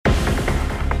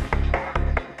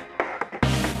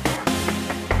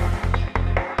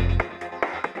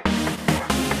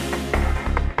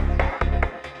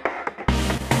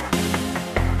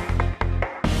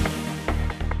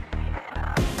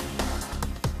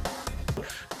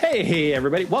Hey,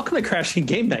 everybody. Welcome to Crashing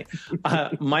Game Night.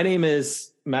 My name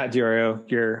is Matt Diorio,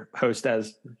 your host,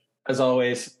 as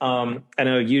always. I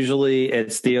know usually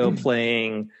it's Theo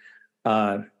playing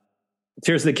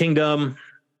Tears of the Kingdom,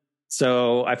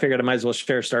 so I figured I might as well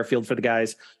share Starfield for the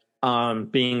guys,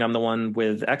 being I'm the one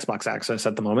with Xbox access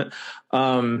at the moment.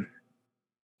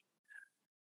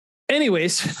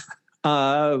 Anyways,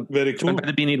 very cool.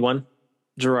 The B Need One,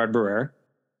 Gerard Barrera.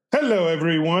 Hello,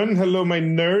 everyone. Hello, my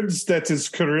nerds. That is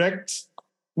correct.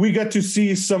 We got to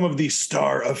see some of the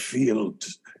Star of Field,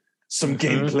 some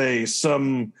gameplay,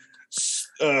 some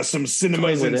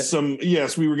cinemas, and some.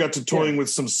 Yes, we got to toying with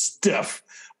some stuff.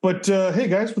 But hey,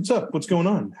 guys, what's up? What's going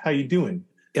on? How you doing?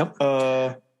 Yep.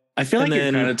 I feel like you're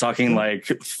kind of talking like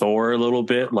Thor a little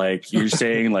bit. Like you're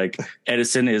saying, like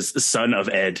Edison is the son of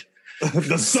Ed.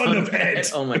 The son of Ed.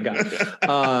 Oh my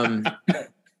god.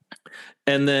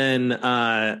 And then,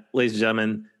 ladies and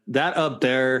gentlemen, that up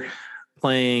there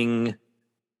playing,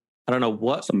 I don't know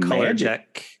what some color magic.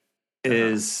 Deck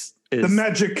is the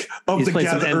magic of the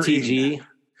gathering. MTG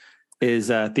is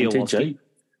Theo Wolski.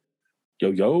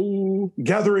 Yo.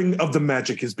 Gathering of the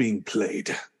Magic is being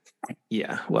played.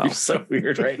 Yeah, well. You're so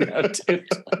weird right now, dude.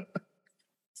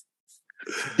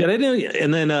 Did I know?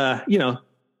 And then,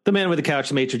 the man with the couch,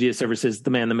 the maitre d' services, the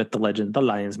man, the myth, the legend, the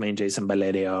lion's mane, Jason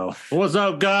Valerio. What's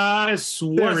up, guys?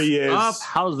 There he is. Up?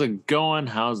 How's it going?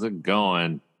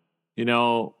 You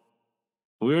know,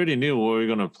 we already knew what we were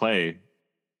going to play,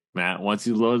 Matt. Once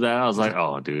you load that, I was like,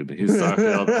 oh, dude, he's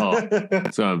Starfield.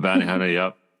 It's going to bounty hunter,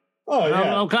 yep. Oh,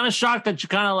 yeah. I'm kind of shocked that you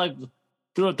kind of like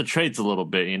threw up the traits a little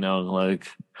bit, like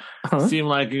seemed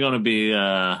like you're going to be,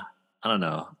 I don't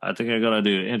know. I think I'm going to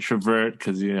do introvert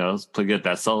because, to get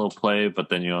that solo play, but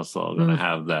then you're also going to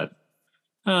have that.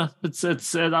 I like it. It's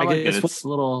a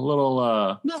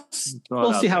little.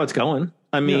 We'll see how it's going.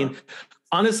 I mean,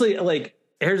 honestly, like,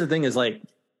 here's the thing is like,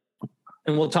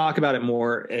 and we'll talk about it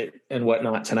more and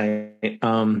whatnot tonight.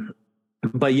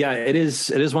 But yeah, it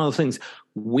is one of those things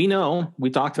we know.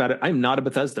 We talked about it. I'm not a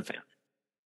Bethesda fan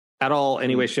at all,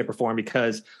 any way, shape, or form,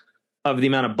 because of the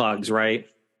amount of bugs, right?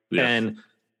 Yes. And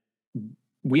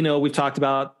we know we've talked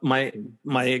about my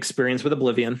experience with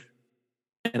Oblivion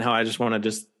and how I just want to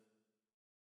just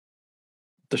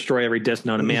destroy every disc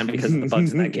known to man because of the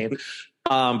bugs in that game.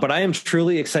 But I am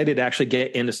truly excited to actually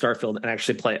get into Starfield and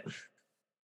actually play it,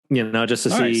 just to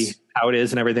see how it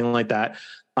is and everything like that.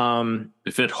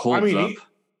 If it holds up.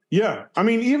 Yeah. I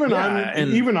mean,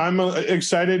 I'm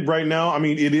excited right now. I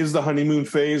mean, it is the honeymoon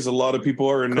phase. A lot of people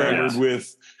are enamored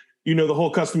with, the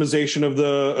whole customization of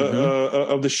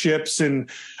the ships and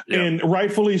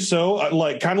rightfully so,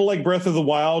 kind of like Breath of the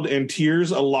Wild and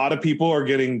Tears. A lot of people are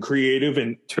getting creative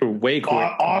and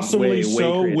awesomely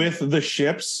with the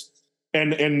ships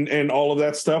and all of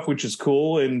that stuff, which is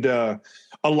cool. And a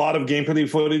lot of gameplay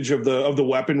footage of the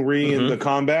weaponry and the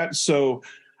combat. So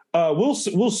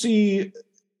we'll see,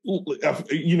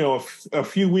 a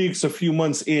few weeks, a few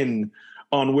months in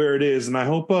on where it is, and I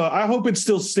hope it's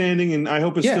still standing, and I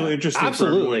hope it's still interesting.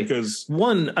 Absolutely, because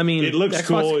it looks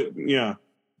cool. Yeah,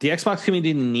 the Xbox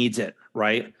community needs it,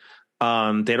 right?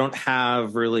 They don't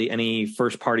have really any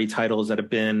first party titles that have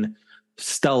been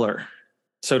stellar,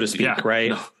 so to speak,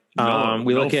 right?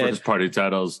 We look at first party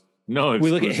titles. No,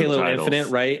 we look at Halo Infinite,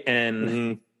 right,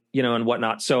 and and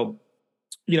whatnot. So,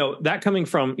 that coming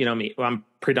from me, I'm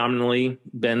predominantly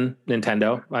been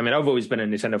Nintendo. I mean, I've always been a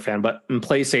Nintendo fan, but in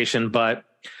PlayStation. But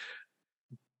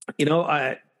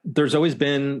there's always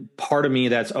been part of me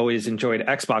that's always enjoyed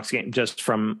Xbox games, just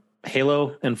from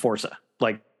Halo and Forza.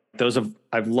 Like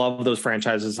I've loved those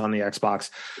franchises on the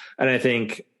Xbox, and I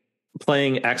think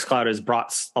playing xCloud has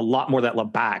brought a lot more of that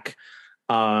love back.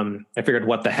 I figured,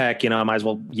 what the heck, I might as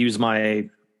well use my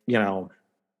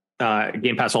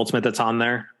Game Pass Ultimate that's on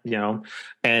there,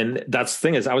 and that's the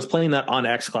thing is I was playing that on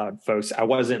xCloud, folks. I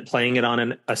wasn't playing it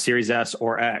on a Series S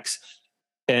or X,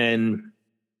 and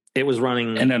it was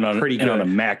running pretty good on a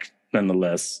Mac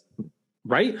nonetheless,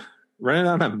 right? Running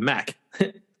on a Mac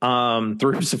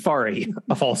through Safari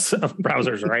of all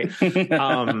browsers, right?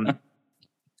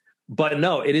 But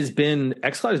no,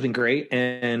 xCloud has been great,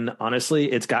 and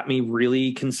honestly, it's got me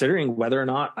really considering whether or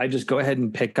not I just go ahead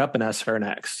and pick up an S or an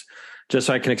X, just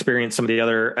so I can experience some of the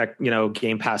other,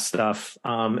 Game Pass stuff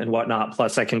and whatnot.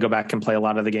 Plus, I can go back and play a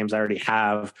lot of the games I already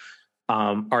have,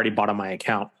 already bought on my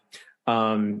account.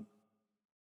 But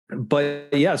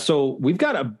yeah, so we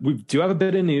do have a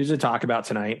bit of news to talk about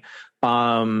tonight,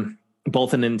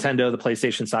 both in Nintendo, the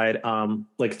PlayStation side.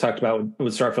 Like I talked about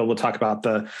with Starfield, we'll talk about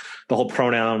the whole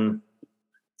pronoun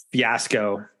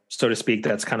fiasco, so to speak,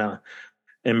 that's kind of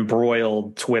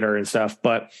embroiled Twitter and stuff.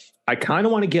 But I kind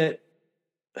of want to get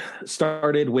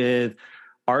started with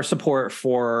our support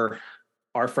for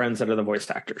our friends that are the voice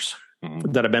actors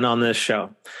that have been on this show.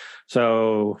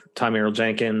 So Tommy Earl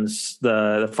Jenkins,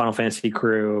 the Final Fantasy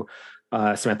crew,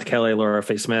 Samantha Kelly, Laura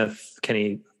Faye Smith,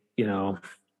 Kenny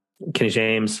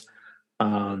James,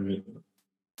 and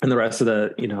the rest of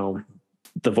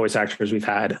the voice actors we've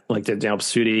had, like Daniel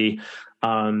Pasuti.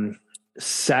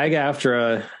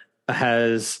 SAG-AFTRA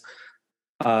is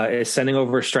sending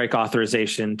over strike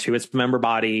authorization to its member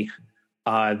body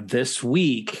this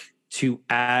week to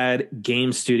add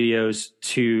game studios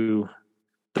to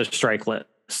the strike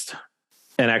list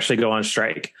and actually go on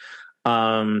strike.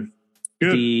 The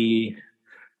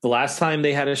last time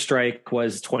they had a strike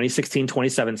was 2016,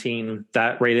 2017,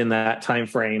 that right in that time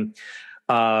frame.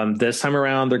 This time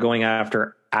around, they're going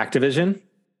after Activision,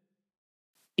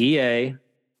 EA,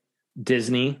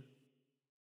 Disney,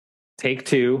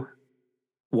 Take-Two,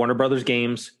 Warner Brothers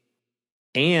Games,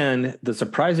 and the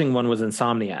surprising one was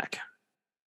Insomniac.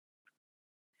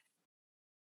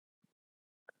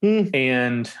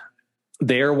 And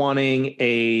they're wanting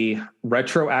a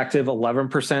retroactive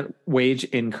 11% wage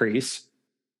increase.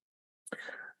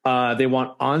 They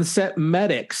want on-set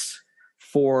medics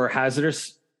for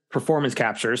hazardous performance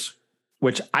captures,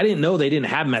 which I didn't know they didn't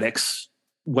have medics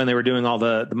when they were doing all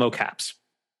the mocaps.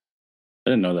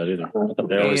 I didn't know that either. I thought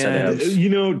they always had to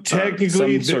have,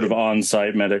 technically some sort of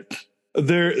on-site medic.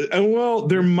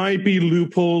 There might be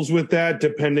loopholes with that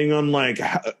depending on like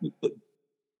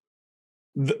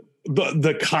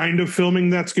the kind of filming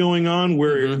that's going on,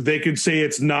 where they could say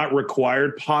it's not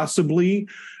required. Possibly,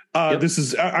 this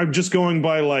is I'm just going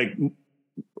by like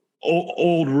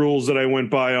old rules that I went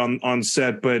by on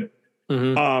set, but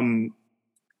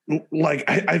like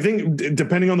I think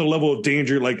depending on the level of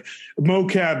danger, like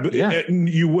mocap,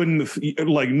 you wouldn't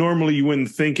like normally you wouldn't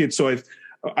think it. So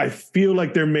I feel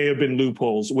like there may have been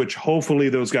loopholes, which hopefully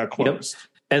those got closed. Yep.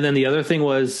 And then the other thing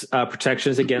was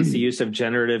protections against the use of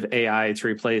generative AI to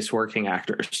replace working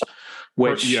actors,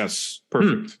 which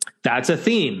perfect. That's a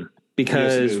theme,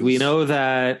 because we know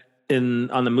that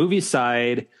on the movie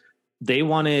side, they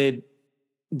wanted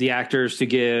the actors to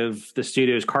give the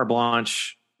studios carte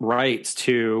blanche rights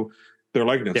to their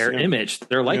likeness, their image,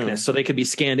 their likeness, so they could be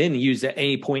scanned in and used at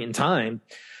any point in time.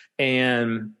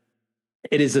 And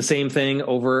it is the same thing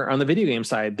over on the video game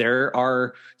side. There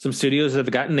are some studios that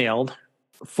have gotten nailed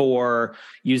for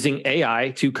using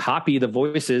AI to copy the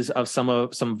voices of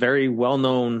some very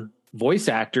well-known voice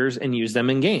actors and use them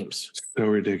in games. So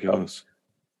ridiculous.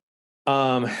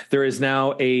 There is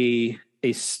now a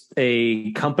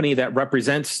company that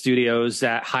represents studios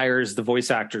that hires the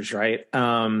voice actors, right?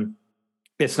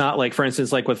 It's not like, for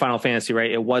instance, like with Final Fantasy,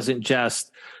 right? It wasn't just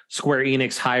Square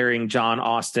Enix hiring John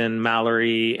Austin,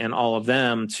 Mallory, and all of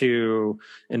them to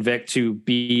Invict to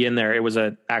be in there. It was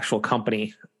an actual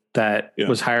company that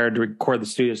was hired to record the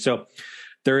studio. So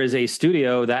there is a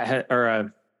studio that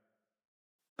or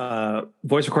a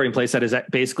voice recording place that has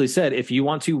basically said, if you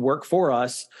want to work for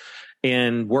us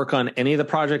and work on any of the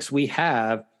projects we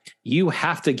have, you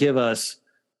have to give us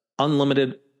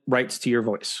unlimited rights to your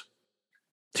voice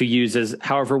to use as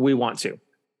however we want to.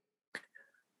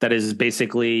 That is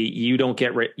basically, you don't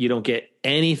get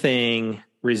anything,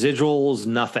 residuals,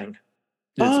 nothing.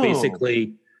 It's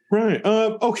basically right.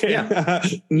 Okay.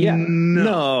 Yeah.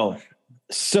 No.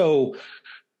 So,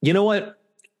 you know what?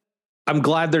 I'm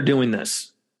glad they're doing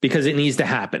this, because it needs to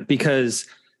happen, because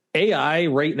AI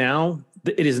right now,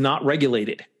 it is not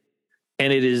regulated,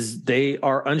 and they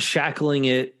are unshackling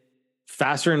it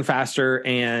faster and faster,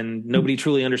 and nobody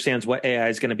truly understands what AI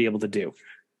is going to be able to do.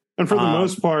 And for the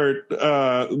most part,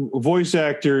 voice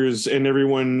actors and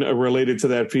everyone related to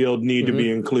that field need to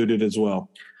be included as well.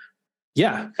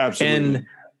 Yeah, absolutely. And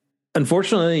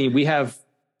unfortunately, we have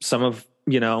some of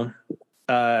the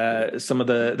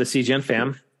CGN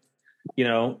fam,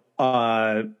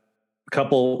 a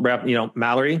couple,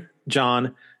 Mallory,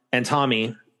 John, and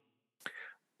Tommy.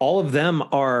 All of them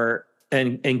are,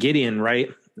 and Gideon, right?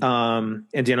 And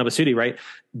Daniel Pasuti, right?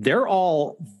 They're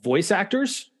all voice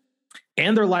actors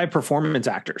and they're live performance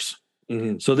actors.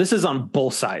 So this is on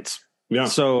both sides. Yeah.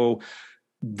 So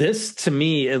this, to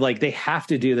me, like, they have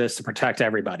to do this to protect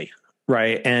everybody,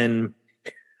 right? And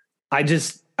I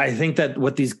think that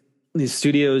what these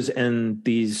studios and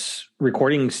these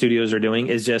recording studios are doing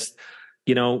is just,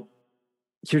 you're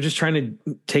just trying to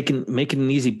make it an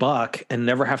easy buck and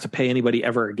never have to pay anybody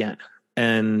ever again.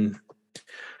 And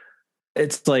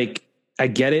it's like, I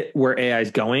get it where AI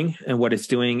is going and what it's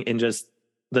doing in just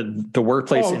the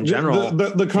workplace in general.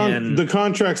 The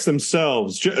contracts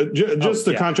themselves,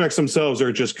 the contracts themselves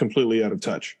are just completely out of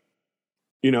touch.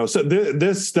 So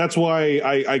that's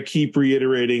why I keep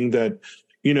reiterating that,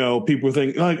 people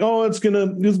think like, oh, it's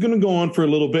gonna go on for a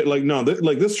little bit. Like, no,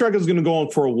 this strike is gonna go on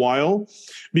for a while,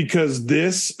 because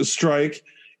this strike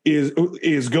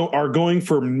are going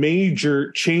for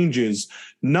major changes,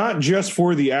 not just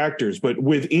for the actors, but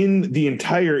within the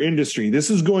entire industry. This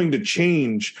is going to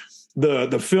change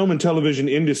the film and television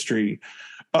industry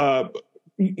to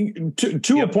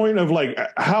a point of like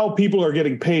how people are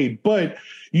getting paid. But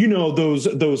those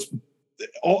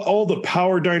all the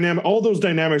power dynamic, all those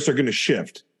dynamics are going to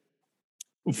shift,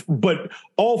 but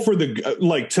all for the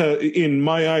in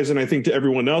my eyes, and I think to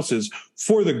everyone else's,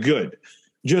 for the good.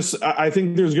 Just, I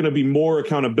think there's going to be more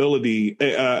accountability,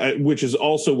 which is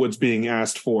also what's being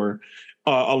asked for,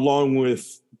 along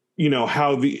with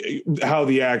how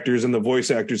the actors and the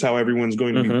voice actors, how everyone's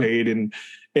going to be paid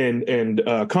and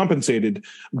compensated.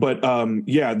 But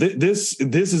this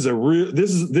is a real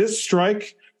this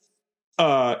strike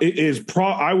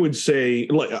I would say,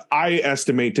 like, I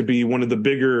estimate to be one of the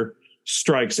bigger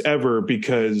strikes ever,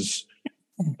 because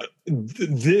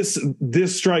this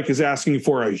strike is asking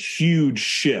for a huge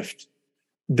shift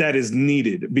that is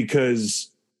needed, because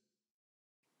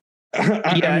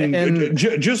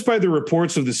just by the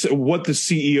reports of what the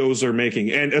CEOs are making,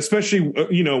 and especially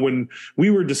when we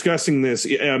were discussing this,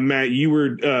 Matt, you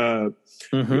were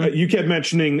you kept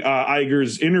mentioning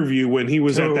Iger's interview when he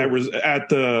was at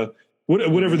the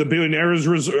whatever the billionaires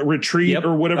retreat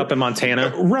or whatever up in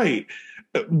Montana, right?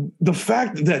 The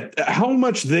fact that how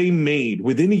much they made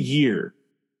within a year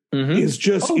is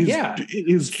just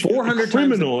is 400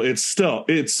 criminal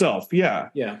itself.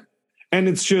 Yeah. And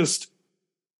it's just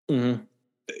the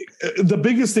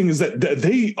biggest thing is that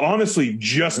they honestly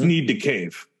just need to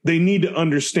cave. They need to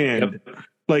understand,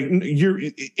 like,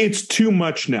 it's too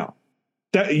much now.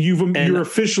 That you're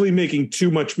officially making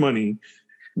too much money.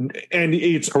 And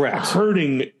it's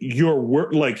hurting your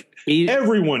work, like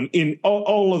everyone in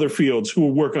all other fields who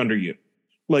will work under you.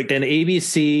 Like, and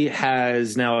ABC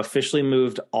has now officially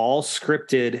moved all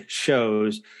scripted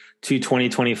shows to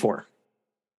 2024.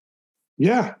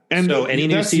 Yeah, and so any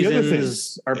new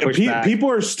seasons are pushed back. People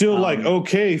are still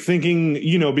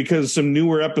thinking, because some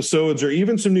newer episodes or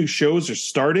even some new shows are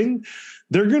starting,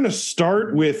 they're going to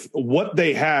start with what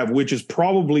they have, which is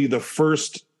probably the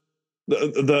first.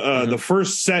 The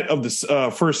first set of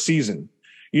the first season,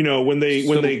 when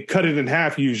they cut it in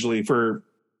half, usually for.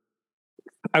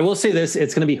 I will say this: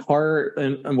 it's going to be hard,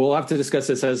 and we'll have to discuss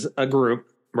this as a group,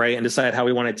 right, and decide how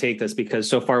we want to take this, because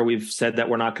so far we've said that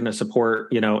we're not going to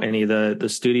support, any of the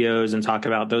studios and talk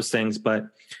about those things, but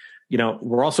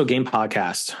we're also Game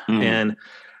Podcast, and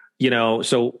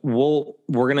so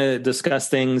we're going to discuss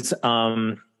things.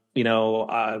 We'll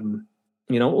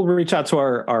reach out to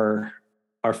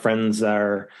our friends that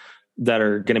are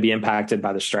going to be impacted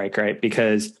by the strike, right?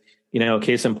 Because,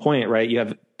 case in point, right, you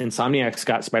have Insomniac's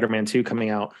got Spider-Man 2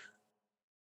 coming out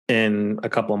in a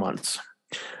couple of months.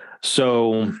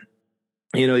 So,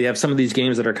 you have some of these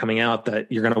games that are coming out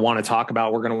that you're going to want to talk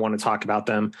about. We're going to want to talk about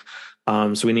them.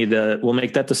 So we'll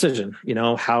make that decision,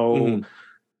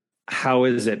 how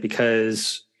is it?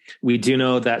 Because we do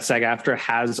know that SAG-AFTRA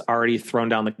has already thrown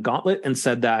down the gauntlet and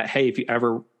said that, hey, if you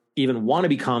ever even want to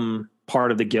become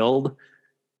part of the guild,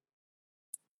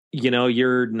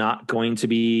 you're not going to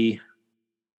be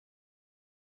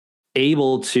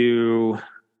able to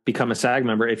become a SAG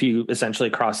member if you essentially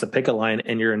cross the picket line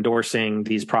and you're endorsing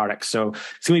these products. So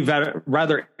it's going to be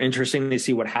rather interesting to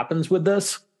see what happens with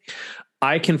this.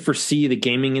 I can foresee the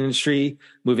gaming industry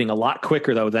moving a lot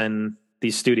quicker, though, than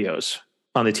these studios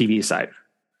on the TV side,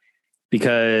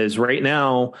 because right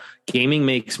now gaming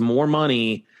makes more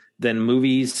money than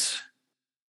movies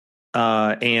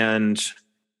and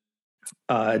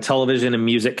television and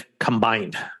music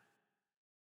combined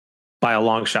by a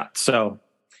long shot. So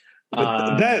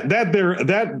that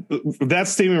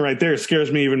statement right there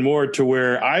scares me even more, to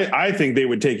where I think they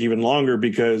would take even longer,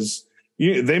 because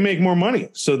they make more money,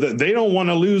 so that they don't want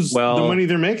to lose the money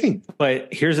they're making.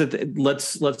 But here's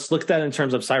let's look at that in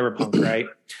terms of Cyberpunk, right?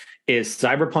 Is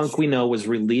Cyberpunk, we know, was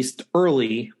released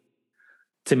early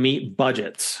to meet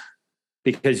budgets,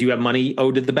 because you have money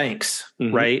owed to the banks,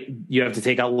 right? You have to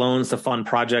take out loans to fund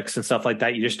projects and stuff like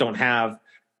that. You just don't have,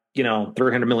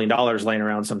 $300 million laying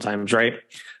around sometimes, right?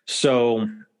 So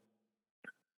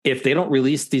if they don't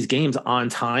release these games on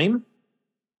time,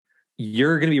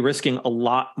 you're going to be risking a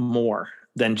lot more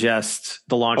than just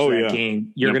the launch of that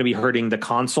game. You're going to be hurting the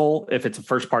console if it's a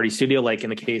first party studio, like in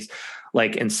the case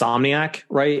like Insomniac,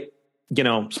 right?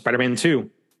 Spider-Man 2,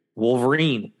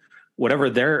 Wolverine, whatever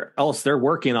they're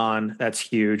working on, that's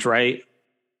huge, right?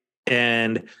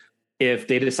 And if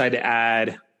they decide to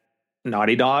add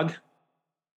Naughty Dog,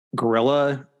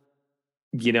 Guerrilla,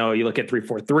 you look at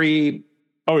 343,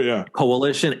 Oh yeah.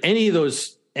 Coalition, any of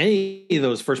those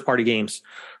first party games,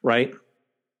 right?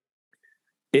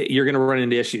 You're going to run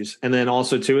into issues. And then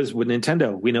also too is with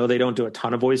Nintendo, we know they don't do a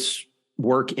ton of voice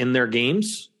work in their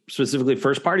games, specifically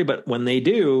first party, but when they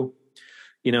do,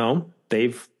 you know,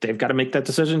 they've got to make that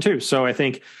decision too. So I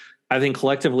think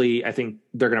collectively, I think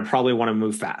they're going to probably want to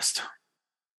move fast,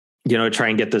 you know, try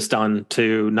and get this done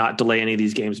to not delay any of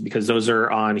these games, because those are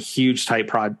on huge tight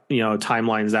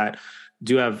timelines that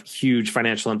do have huge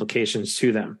financial implications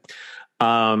to them.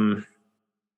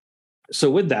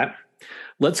 So with that,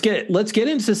 let's get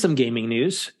into some gaming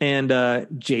news. And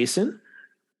Jason,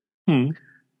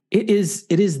 it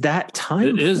is that time.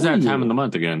 It is that time of the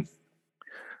month again.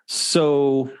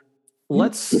 So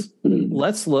let's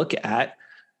look at.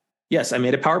 Yes, I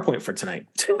made a PowerPoint for tonight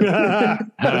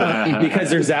because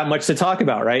there's that much to talk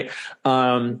about, right?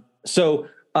 So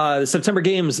the September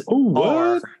games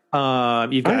are.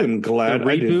 You've got I am glad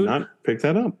I did not pick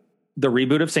that up. The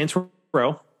reboot of Saints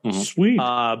Row, sweet.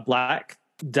 Black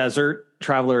Desert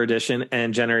Traveler Edition,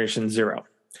 and Generation Zero.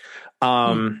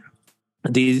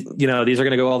 These are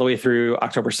going to go all the way through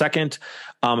October 2nd,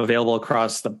 available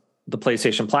across the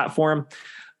PlayStation platform.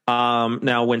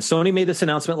 Now, when Sony made this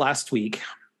announcement last week,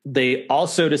 they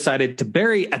also decided to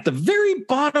bury at the very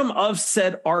bottom of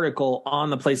said article on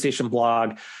the PlayStation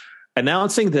blog,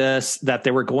 announcing that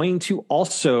they were going to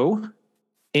also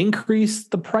increase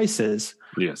the prices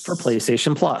for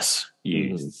PlayStation Plus.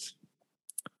 Yes.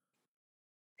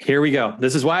 Here we go.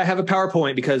 This is why I have a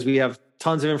PowerPoint, because we have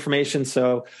tons of information.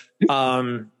 So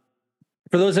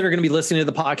for those that are going to be listening to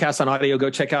the podcast on audio, go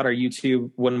check out our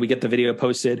YouTube when we get the video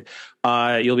posted.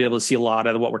 You'll be able to see a lot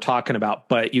of what we're talking about.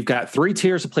 But you've got 3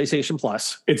 tiers of PlayStation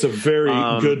Plus. It's a very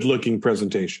good looking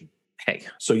presentation. Hey,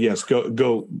 so yes,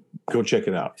 go check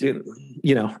it out.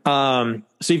 You know,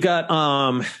 so you've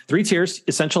got 3 tiers: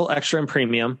 Essential, Extra, and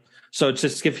Premium. So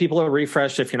just to give people a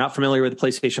refresh, if you're not familiar with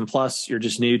PlayStation Plus, you're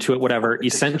just new to it, whatever.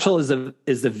 Essential is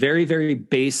the very, very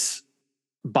base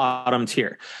bottom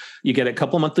tier. You get a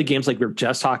couple monthly games like we were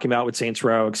just talking about with Saints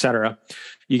Row, etc.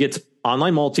 You get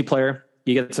online multiplayer.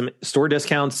 You get some store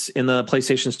discounts in the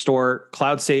PlayStation Store,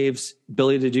 cloud saves,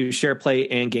 ability to do share play,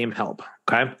 and game help.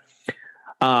 Okay.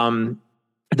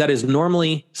 That is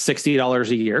normally $60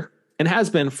 a year and has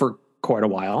been for quite a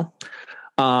while.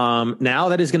 Now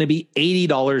that is going to be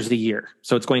 $80 a year.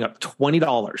 So it's going up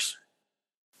 $20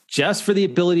 just for the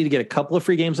ability to get a couple of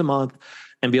free games a month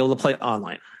and be able to play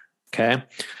online. Okay.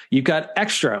 You've got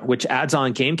Extra, which adds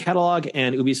on Game Catalog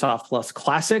and Ubisoft Plus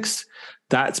Classics.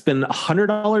 That's been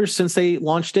 $100 since they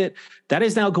launched it. That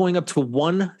is now going up to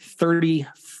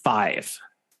 $135,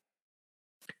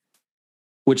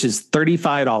 which is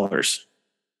 $35.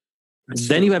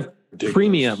 Then you have ridiculous.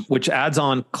 Premium, which adds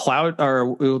on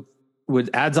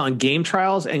adds on game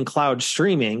trials and cloud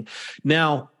streaming.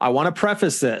 Now, I want to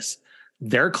preface this.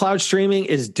 Their cloud streaming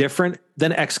is different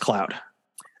than xCloud.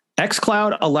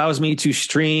 xCloud allows me to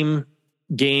stream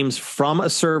games from a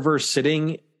server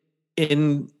sitting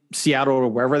in Seattle or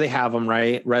wherever they have them,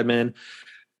 right? Redmond.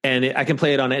 And I can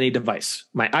play it on any device.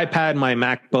 My iPad, my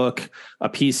MacBook, a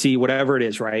PC, whatever it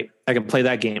is, right? I can play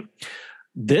that game.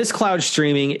 This cloud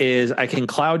streaming is I can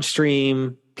cloud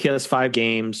stream PS5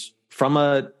 games from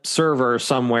a server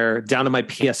somewhere down to my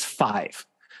PS5.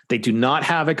 They do not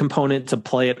have a component to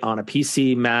play it on a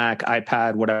PC, Mac,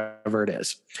 iPad, whatever it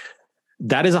is.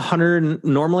 That is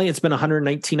normally it's been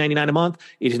 $119.99 a month.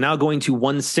 It is now going to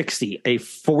 $160, a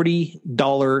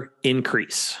 $40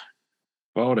 increase.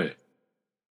 About it.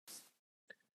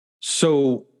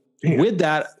 So with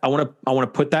that, I want to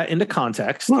put that into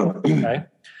context. Okay.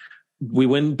 We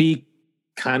wouldn't be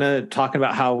kind of talking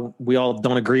about how we all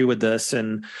don't agree with this.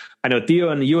 And I know Theo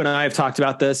and you and I have talked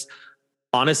about this.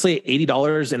 Honestly,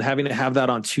 $80 and having to have that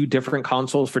on 2 different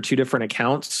consoles for 2 different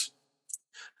accounts,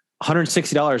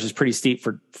 $160 is pretty steep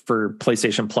for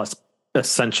PlayStation Plus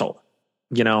Essential,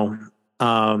 you know?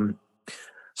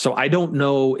 So I don't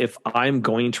know if I'm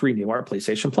going to renew our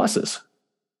PlayStation Pluses,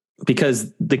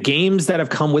 because the games that have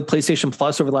come with PlayStation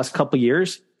Plus over the last couple of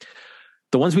years,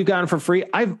 the ones we've gotten for free,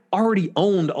 I've already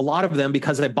owned a lot of them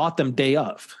because I bought them day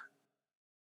of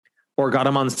or got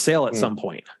them on sale at some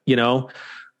point, you know,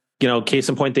 case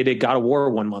in point, they did God of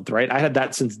War 1 month, right? I had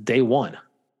that since day one.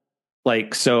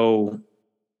 Like, so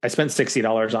I spent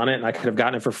 $60 on it and I could have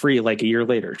gotten it for free like a year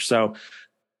later. So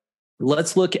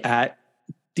let's look at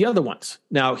the other ones.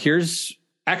 Now here's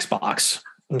Xbox.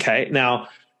 Okay. Now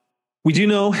we do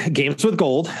know Games with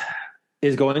Gold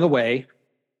is going away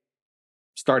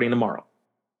starting tomorrow.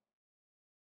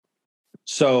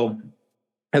 So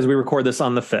as we record this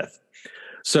on the 5th,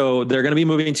 so they're going to be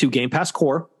moving to Game Pass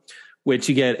Core, which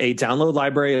you get a download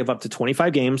library of up to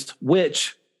 25 games,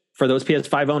 which for those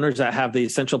PS5 owners that have the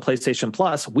Essential PlayStation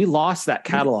Plus, we lost that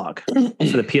catalog for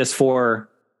the PS4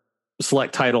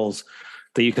 select titles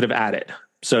that you could have added.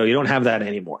 So you don't have that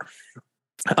anymore.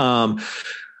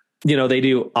 They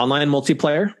do online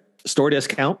multiplayer, store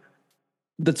discount.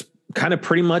 That's kind of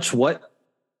pretty much what,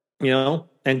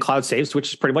 and cloud saves, which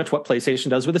is pretty much what PlayStation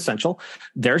does with Essential.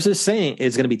 Theirs is saying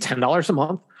is going to be $10 a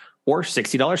month or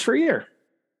 $60 for a year.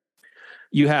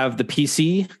 You have the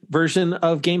PC version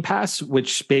of Game Pass,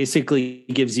 which basically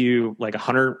gives you like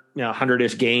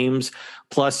 100-ish games,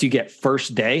 plus you get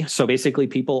first day. So basically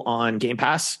people on Game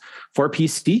Pass for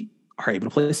PC are able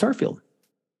to play Starfield.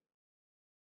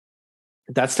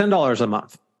 That's $10 a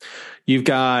month. You've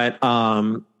got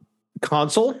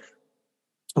console,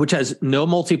 which has no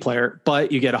multiplayer,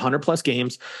 but you get 100+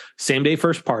 games, same day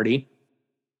first party.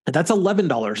 And that's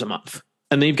 $11 a month.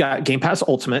 And then you've got Game Pass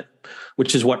Ultimate,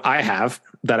 which is what I have,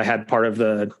 that I had part of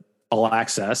the All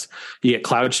Access. You get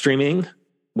cloud streaming,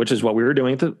 which is what we were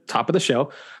doing at the top of the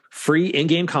show. Free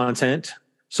in-game content.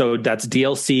 So that's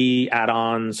DLC,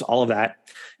 add-ons, all of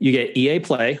that. You get EA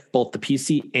Play, both the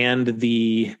PC and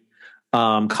the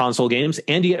console games,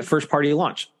 and you get first-party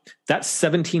launch. That's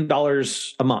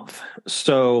 $17 a month.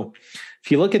 So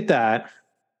if you look at that,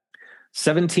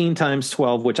 17 times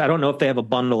 12, which I don't know if they have a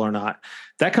bundle or not,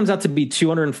 that comes out to be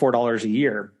 $204 a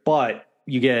year, but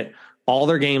you get all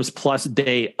their games plus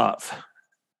day of,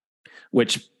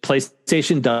 which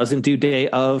PlayStation doesn't do day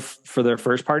of for their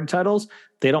first party titles.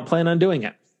 They don't plan on doing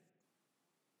it.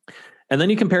 And then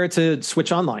you compare it to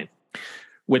Switch Online,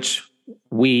 which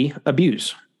we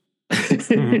abuse.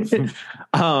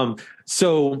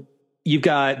 So you've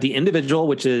got the individual,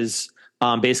 which is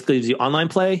basically the online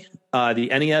play, the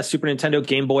NES, Super Nintendo,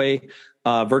 Game Boy,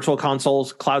 virtual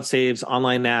consoles, cloud saves,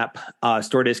 online app,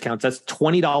 store discounts. That's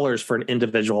 $20 for an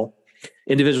individual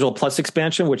plus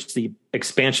expansion, which the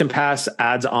expansion pass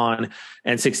adds on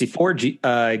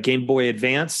N64, Game Boy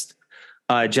Advanced,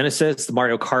 Genesis, the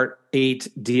Mario Kart 8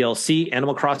 DLC,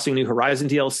 Animal Crossing New Horizon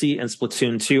DLC, and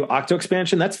Splatoon 2 Octo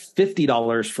expansion. That's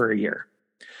 $50 for a year.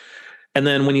 And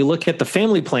then when you look at the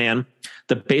family plan,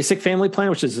 the basic family plan,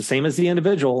 which is the same as the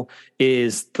individual,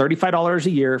 is $35 a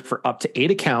year for up to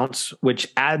 8 accounts,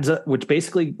 which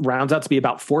basically rounds out to be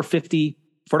about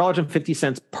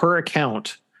 $4.50 per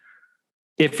account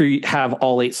if you have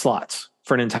all 8 slots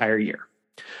for an entire year.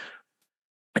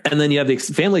 And then you have the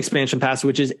family expansion pass,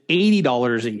 which is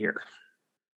 $80 a year.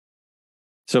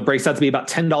 So it breaks out to be about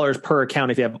 $10 per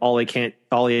account if you have all 8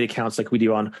 accounts like we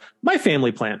do on my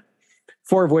family plan,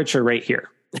 4 of which are right here.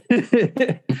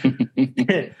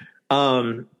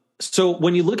 So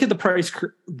when you look at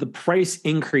the price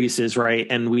increases, right,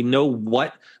 and we know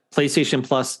what PlayStation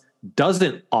Plus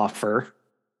doesn't offer,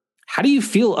 how do you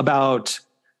feel about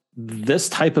this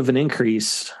type of an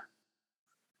increase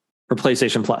for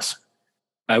PlayStation Plus?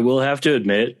 I will have to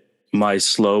admit, my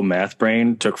slow math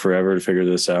brain took forever to figure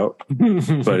this out,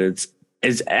 but it's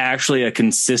actually a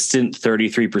consistent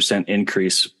 33%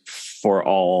 increase for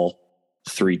all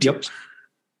 3 tiers. Yep.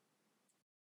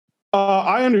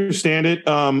 I understand it.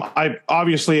 I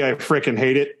freaking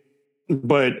hate it,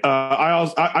 but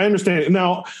I understand it.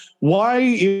 Now, why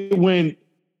it went,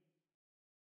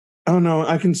 I don't know.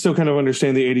 I can still kind of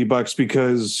understand the $80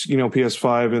 because,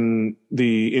 PS5 and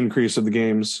the increase of the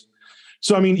games.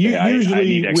 So, I mean, usually I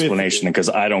need explanation because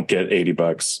I don't get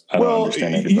 $80. I don't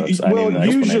understand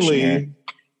 $80.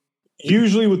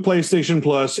 Usually with PlayStation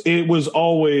Plus, it was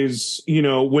always,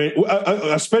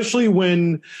 especially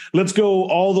when, let's go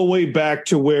all the way back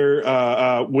to where,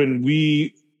 when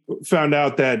we found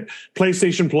out that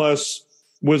PlayStation Plus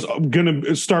was going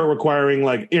to start requiring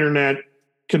like internet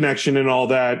connection and all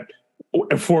that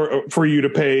for you to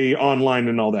pay online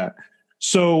and all that.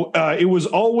 So it was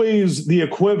always the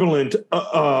equivalent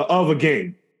of a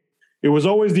game. It was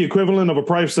always the equivalent of a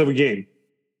price of a game.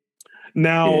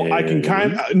 Now I can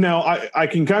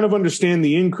kind of understand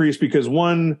the increase because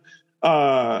one,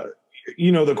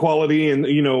 the quality and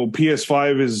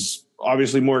PS5 is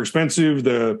obviously more expensive.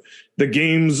 The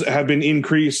games have been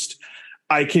increased.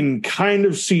 I can kind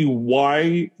of see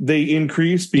why they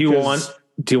increased. Because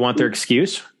do you want their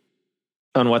excuse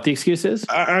on what the excuse is?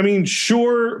 I mean,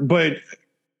 sure, but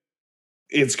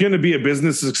it's going to be a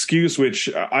business excuse,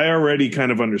 which I already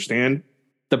kind of understand.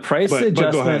 The price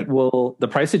adjustment will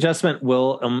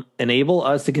enable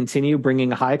us to continue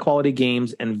bringing high quality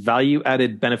games and value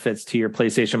added benefits to your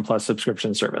PlayStation Plus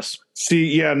subscription service. See,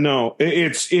 yeah, no,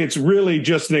 it's really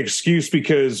just an excuse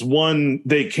because one,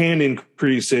 they can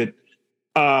increase it.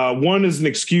 One is an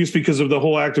excuse because of the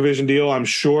whole Activision deal. I'm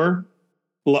sure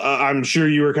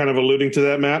you were kind of alluding to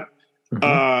that, Matt.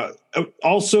 Mm-hmm.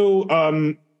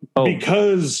 Also,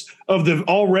 because of the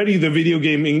video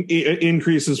game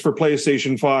increases for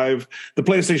PlayStation 5, the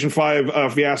PlayStation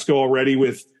 5 fiasco already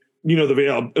with,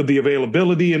 the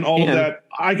availability and all of that.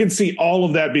 I can see all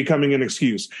of that becoming an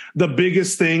excuse. The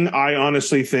biggest thing I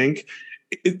honestly think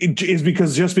is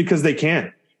because they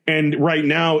can. And right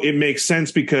now it makes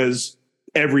sense because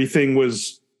everything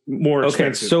was more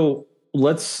expensive. So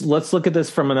let's look at this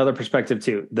from another perspective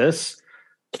too. This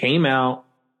came out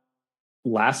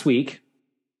last week.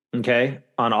 Okay.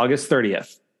 On August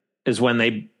 30th is when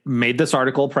they made this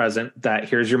article present that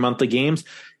here's your monthly games.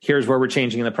 Here's where we're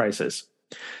changing the prices.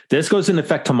 This goes into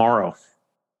effect tomorrow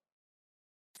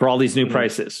for all these new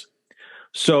prices.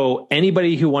 So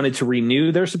anybody who wanted to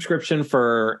renew their subscription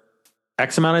for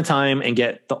X amount of time and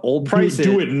get the old prices,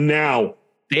 do it now.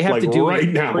 They have to do it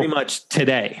now, pretty much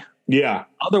today. Yeah.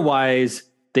 Otherwise,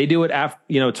 they do it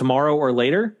after, tomorrow or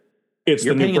later.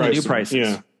 You're paying the new prices.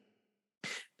 Yeah.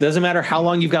 Doesn't matter how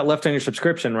long you've got left on your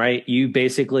subscription, right? You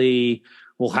basically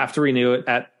will have to renew it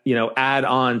at, add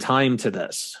on time to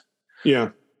this.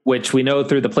 Yeah. Which we know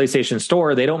through the PlayStation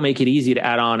Store, they don't make it easy to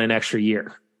add on an extra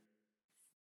year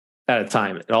at a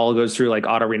time. It all goes through like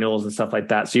auto renewals and stuff like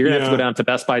that. So you're going to have to go down to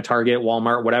Best Buy, Target,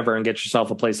 Walmart, whatever, and get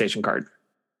yourself a PlayStation card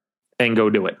and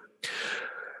go do it.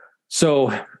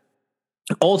 So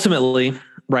ultimately,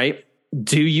 right,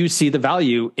 do you see the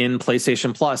value in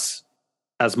PlayStation Plus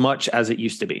as much as it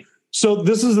used to be? So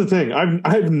this is the thing.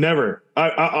 I've never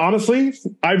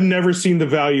seen the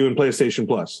value in PlayStation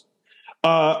Plus.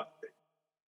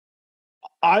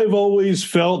 I've always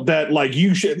felt that like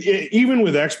you should, even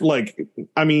with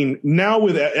now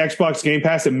with Xbox Game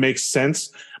Pass, it makes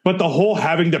sense. But the whole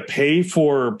having to pay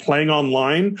for playing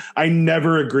online, I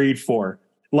never agreed for,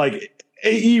 like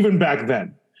even back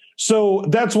then. So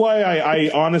that's why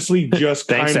I honestly just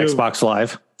thanks Xbox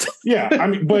Live. Yeah, I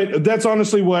mean, but that's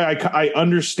honestly why I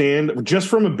understand just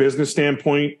from a business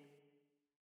standpoint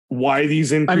why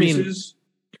these increases.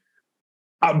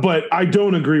 But I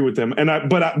don't agree with them,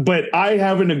 but I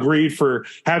haven't agreed for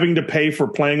having to pay for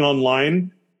playing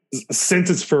online since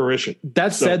its fruition.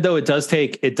 That said, though, it does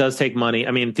take money.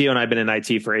 I mean, Theo and I have been in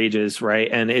IT for ages, right?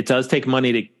 And it does take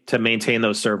money to maintain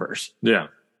those servers. Yeah,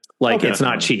 it's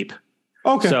not cheap.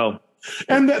 Okay, so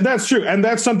and that's true, and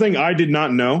that's something I did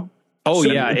not know. Oh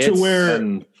so, yeah, to where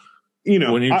when you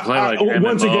play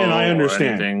once MMO again, I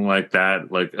understand anything like that,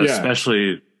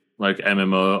 especially like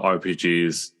MMO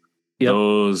RPGs. Yep.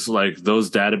 Those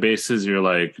databases, you're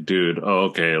like, dude,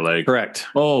 okay, correct.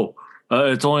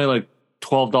 It's only like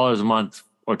 $12 a month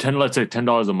or let's say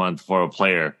 $10 a month for a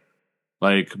player.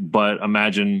 But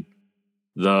imagine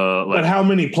but how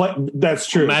many that's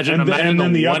true. Imagine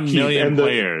the 1 million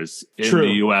players in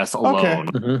the US alone. Okay.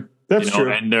 Mm-hmm. That's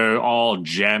true. And they're all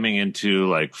jamming into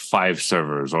like 5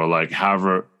 servers or like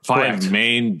however 5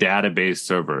 main database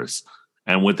servers.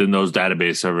 And within those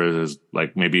database servers is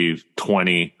like maybe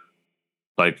 20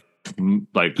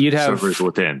 you'd have servers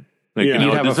within. You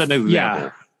have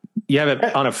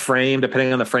it on a frame,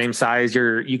 depending on the frame size.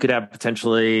 You could have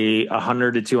potentially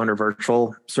 100 to 200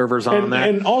 virtual servers on that.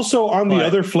 And also on the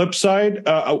other flip side,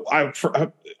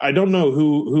 I don't know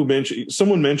who mentioned.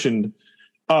 Someone mentioned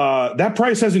that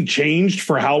price hasn't changed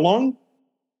for how long.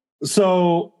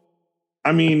 So,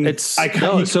 I mean, I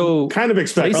kind of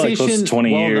expect PlayStation 20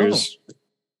 years. No.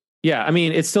 Yeah, I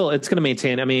mean, it's going to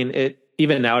maintain. I mean, it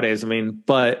even nowadays. I mean,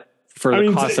 but for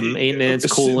the cost of maintenance,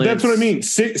 cooling. That's what I mean.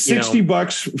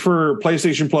 $60 for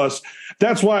PlayStation Plus.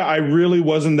 That's why I really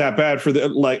wasn't that bad for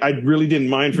I really didn't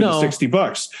mind for the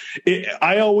 $60.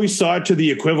 I always saw it to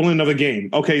the equivalent of a game.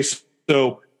 Okay,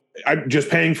 so I'm just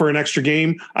paying for an extra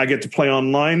game. I get to play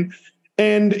online,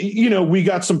 and we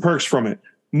got some perks from it.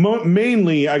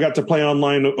 Mainly, I got to play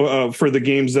online for the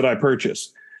games that I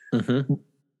purchased. Mm-hmm.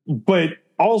 But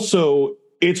also,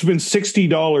 it's been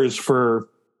 $60 for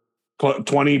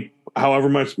 20, however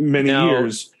many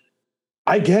years.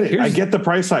 I get it. I get the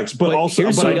price hikes, but I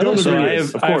don't agree.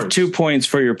 I have 2 points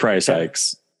for your price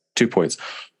hikes. 2 points.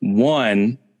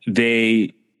 One,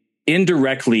 they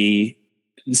indirectly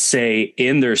say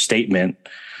in their statement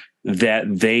that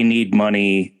they need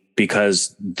money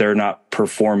because they're not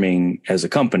performing as a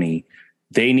company.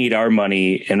 They need our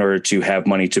money in order to have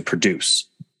money to produce.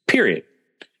 Period.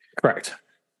 Correct.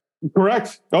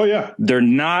 Oh yeah. They're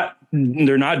not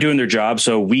doing their job,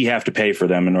 so we have to pay for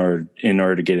them in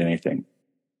order to get anything.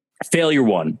 Failure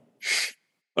 1.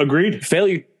 Agreed.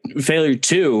 Failure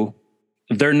 2,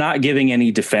 they're not giving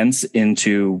any defense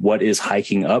into what is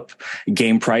hiking up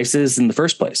game prices in the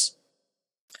first place.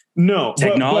 No.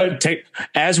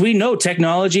 As we know,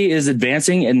 technology is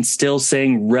advancing and still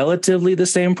staying relatively the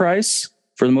same price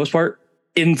for the most part,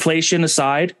 inflation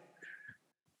aside.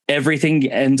 everything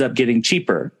ends up getting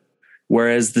cheaper.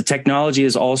 Whereas the technology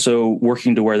is also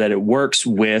working to where that it works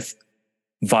with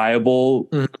viable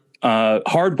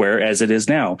hardware as it is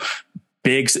now.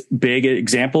 Big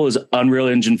example is Unreal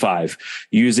Engine 5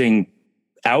 using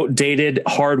outdated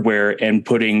hardware and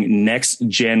putting next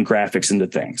gen graphics into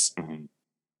things. Mm-hmm.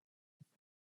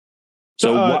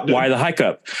 So why the hike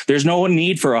up? There's no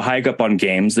need for a hike up on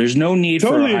games. There's no need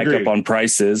for a hike up on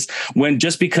prices when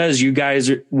just because you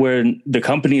guys when the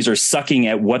companies are sucking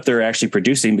at what they're actually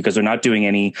producing because they're not doing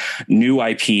any new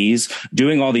IPs,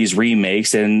 doing all these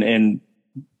remakes and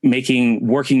making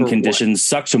working conditions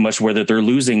suck so much where that they're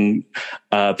losing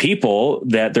people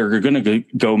that they're going to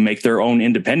go make their own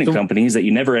independent companies that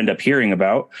you never end up hearing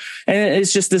about. And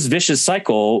it's just this vicious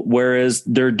cycle, whereas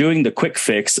they're doing the quick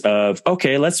fix of,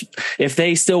 okay, if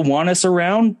they still want us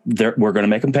around, we're going to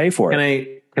make them pay for it.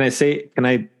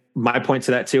 My point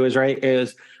to that too is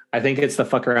I think it's the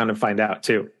fuck around and find out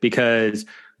too, because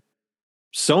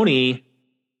Sony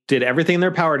did everything in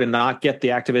their power to not get the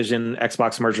Activision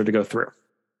Xbox merger to go through.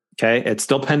 Okay. It's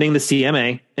still pending the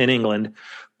CMA in England,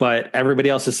 but everybody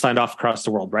else has signed off across the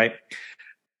world, right?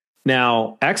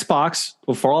 Now, Xbox,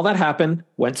 before all that happened,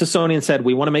 went to Sony and said,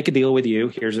 we want to make a deal with you.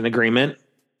 Here's an agreement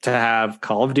to have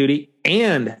Call of Duty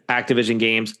and Activision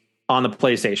games on the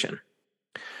PlayStation.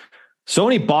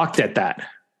 Sony balked at that.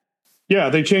 Yeah,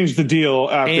 they changed the deal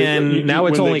after, and now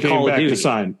it's only Call of Duty to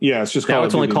sign. Yeah, it's just now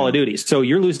it's only Call of Duty. So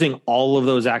you're losing all of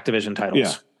those Activision titles.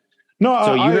 Yeah. No,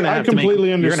 so I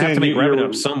completely understand. You're going to have to make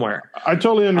revenue somewhere. I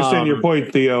totally understand your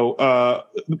point, Theo.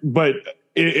 But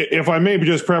if I may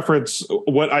just preference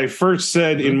what I first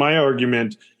said in my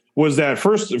argument was that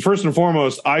first and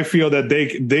foremost, I feel that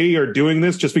they are doing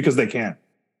this just because they can.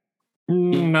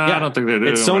 No, I don't think they do.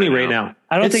 It's Sony right now.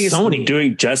 I don't think it's Sony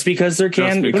doing just because they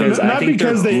can, because I think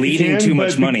they're bleeding too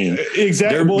much money.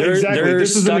 Exactly. They're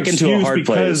this is stuck into a hard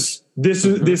place. This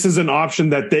is an option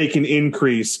that they can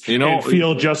increase and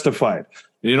feel justified.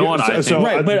 You know what I think?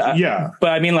 Right, but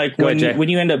I mean, like when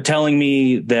you end up telling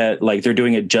me that like they're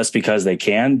doing it just because they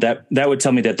can, that would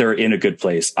tell me that they're in a good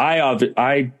place.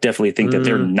 I definitely think that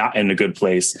they're not in a good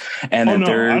place, and that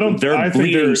they're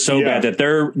bleeding so bad that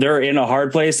they're in a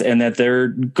hard place, and that they're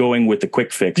going with the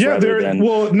quick fix rather than the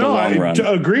long run.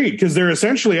 Agreed, because they're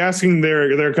essentially asking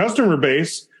their customer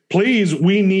base, please,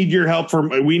 we need your help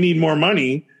we need more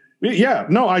money. Yeah,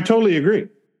 no, I totally agree.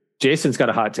 Jason's got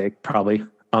a hot take probably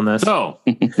on this. So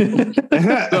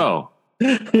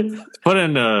put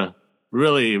in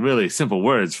really, really simple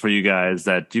words for you guys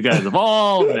that you guys have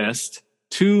all missed.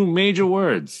 Two major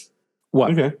words.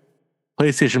 What? Okay.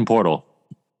 PlayStation Portal.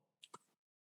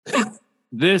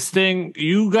 This thing,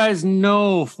 you guys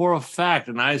know for a fact,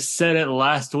 and I said it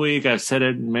last week, I've said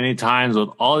it many times with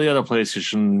all the other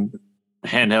PlayStation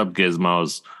handheld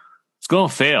gizmos, it's going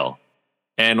to fail.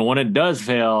 And when it does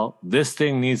fail, this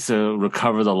thing needs to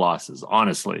recover the losses,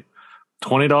 honestly.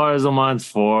 $20 a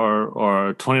month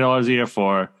or $20 a year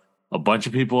for a bunch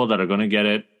of people that are going to get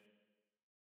it.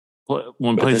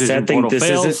 When PlayStation Portal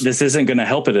fails, this isn't going to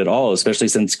help it at all, especially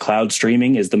since cloud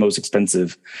streaming is the most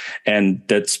expensive. And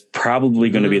that's probably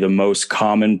going to be the most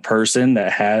common person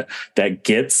that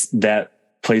gets that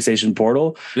PlayStation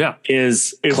Portal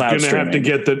is cloud streaming.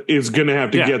 Is going to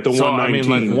have to get the 119. I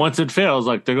mean, like once it fails,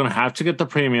 like they're going to have to get the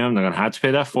premium. They're going to have to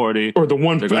pay that 40 or the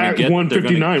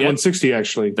 159, 160.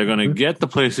 Actually, they're going to get the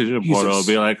PlayStation Portal.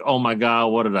 Be like, oh my god,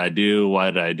 what did I do? Why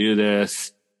did I do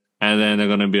this? And then they're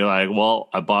going to be like, well,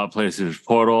 I bought PlayStation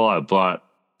Portal. I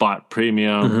bought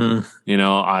premium. Mm-hmm. You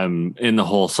know, I'm in the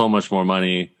hole so much more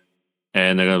money.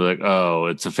 And they're going to be like, oh,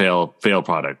 it's a fail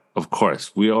product. Of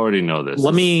course, we already know this.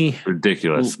 It's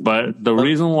ridiculous. But the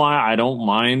reason why I don't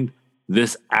mind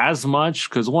this as much,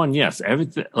 because one, yes,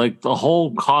 everything, like the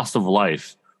whole cost of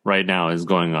life right now is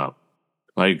going up.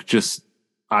 Like just,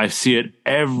 I see it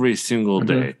every single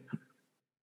day.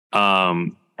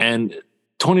 And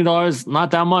 $20,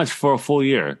 not that much for a full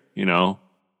year, you know?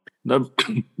 That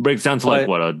breaks down to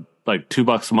like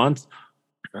 $2 a month,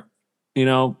 you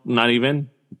know, not even.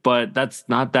 But that's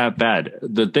not that bad.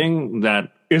 The thing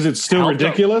that is it still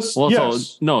ridiculous?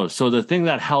 Yes. So the thing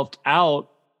that helped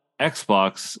out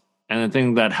Xbox and the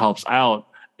thing that helps out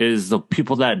is the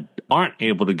people that aren't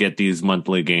able to get these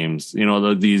monthly games. You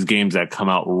know, these games that come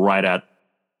out right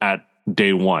at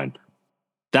day one.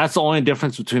 That's the only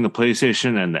difference between the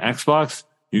PlayStation and the Xbox.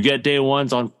 You get day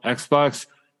ones on Xbox.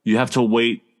 You have to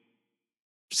wait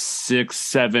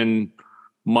 6-7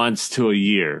 months to a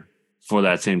year for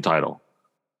that same title.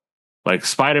 Like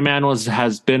Spider-Man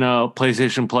has been a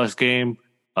PlayStation Plus game.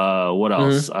 What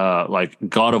else? Like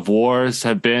God of Wars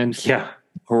have been. Yeah.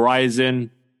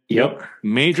 Horizon. Yep.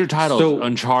 Major titles,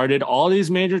 Uncharted, all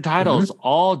these major titles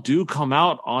all do come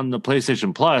out on the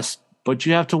PlayStation Plus, but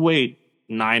you have to wait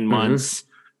 9 months,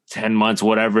 10 months,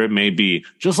 whatever it may be.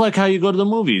 Just like how you go to the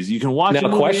movies. You can watch a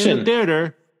movie in the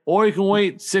theater, or you can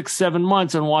wait 6-7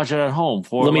 months and watch it at home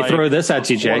for Let me throw this at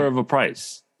you, Jay. quarter of a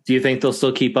price. Do you think they'll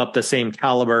still keep up the same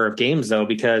caliber of games, though?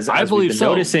 Because I believe so.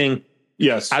 Noticing...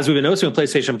 Yes. As we've been noticing with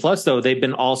PlayStation Plus, though, they've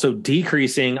been also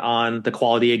decreasing on the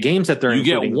quality of games that they're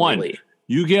including.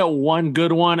 You get one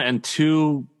good one and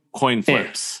 2 coin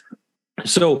flips.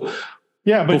 So,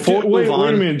 yeah, but wait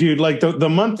a minute, dude. Like the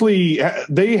monthly,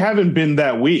 they haven't been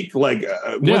that weak. Like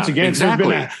once again,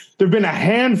 exactly. there've been a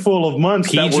handful of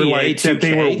months that were like 2K. That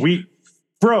they were weak.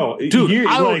 Bro, dude, you're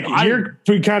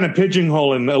kind of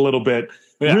pigeonholing a little bit.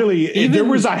 Yeah. Really, there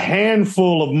was a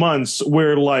handful of months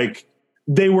where like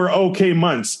they were okay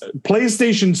months.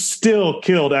 PlayStation still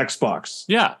killed Xbox.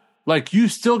 Yeah. Like you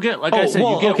still get, like I said,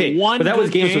 you get one but that was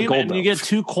games with gold, and you get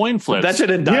 2 coin flips. That should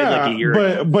have died like a year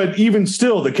ago. But even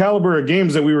still, the caliber of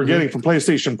games that we were getting from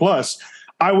PlayStation Plus,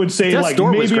 I would say like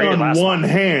maybe on one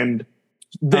hand,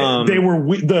 they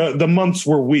were the months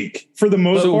were weak for the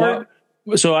most part.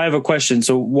 So I have a question.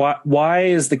 So why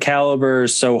is the caliber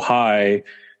so high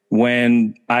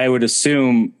when I would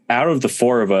assume out of the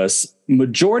 4 of us,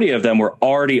 majority of them were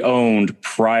already owned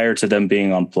prior to them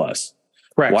being on Plus?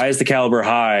 Correct. Why is the caliber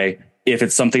high if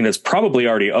it's something that's probably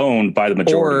already owned by the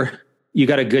majority? Or you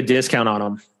got a good discount on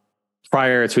them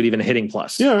prior to it even hitting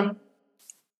Plus. Yeah.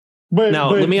 But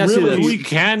let me ask you this. We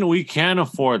can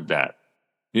afford that.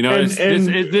 You know, we have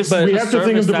to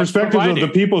think of the perspective of the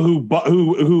people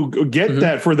who get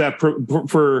that for that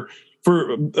to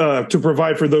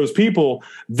provide for those people.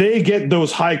 They get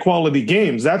those high quality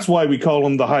games. That's why we call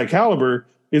them the high caliber,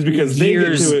 is because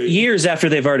years after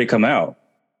they've already come out,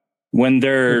 when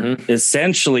they're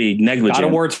essentially negligent. God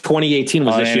of War 2018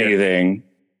 was this year,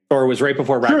 or it was right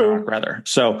before Ragnarok, rather.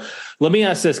 So let me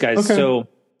ask this, guys. Okay. So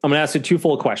I'm going to ask a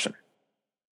twofold question.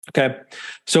 Okay,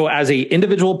 so as a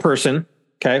individual person,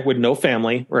 okay, with no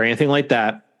family or anything like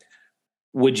that,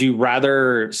 would you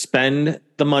rather spend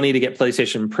the money to get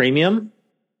PlayStation Premium?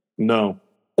 No.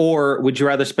 Or would you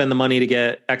rather spend the money to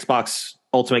get Xbox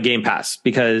Ultimate Game Pass?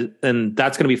 Because then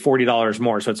that's going to be $40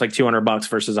 more. So it's like $200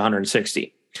 versus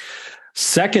 $160.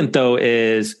 Second, though,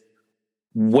 is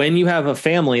when you have a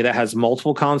family that has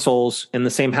multiple consoles in the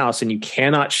same house and you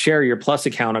cannot share your Plus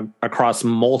account across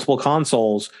multiple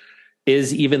consoles,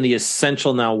 is even the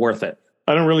Essential now worth it?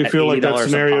 I don't really feel like that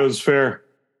scenario is fair.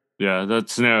 Yeah, that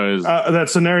scenario is... that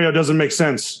scenario doesn't make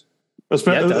sense.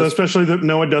 Especially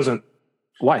no, it doesn't.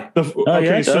 Why? The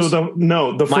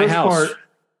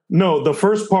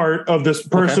first part of this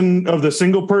person, of the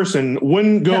single person,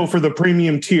 wouldn't go for the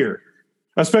premium tier.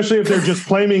 Especially if they're just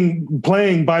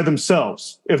playing by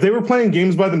themselves. If they were playing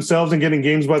games by themselves and getting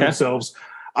games by themselves,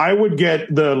 I would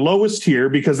get the lowest tier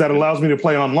because that allows me to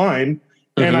play online,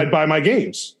 and I'd buy my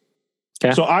games.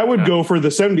 Okay. So I would go for the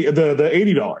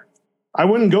 $80. I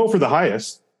wouldn't go for the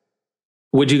highest.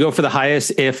 Would you go for the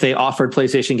highest if they offered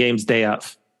PlayStation games day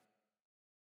of?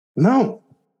 No,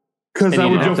 because I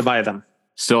would have to buy them.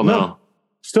 Still no.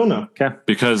 Still no. Okay.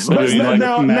 Because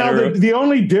the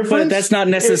only difference, but that's not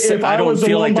necessarily. I don't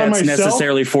feel like that's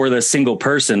necessarily for the single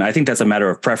person. I think that's a matter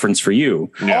of preference for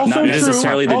you, not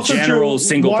necessarily the general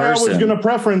single person. I was going to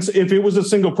preference if it was a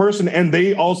single person and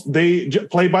they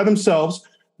play by themselves,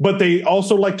 but they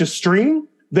also like to stream.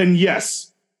 Then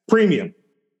yes, premium,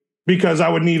 because I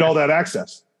would need all that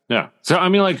access. Yeah. So I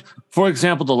mean, like for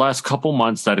example, the last couple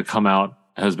months that have come out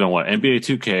has been what, NBA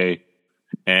 2K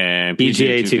and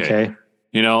PGA 2K.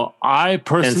 You know, I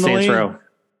personally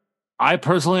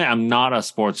am not a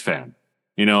sports fan.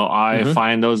 You know, I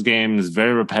find those games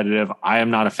very repetitive. I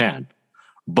am not a fan,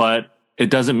 but it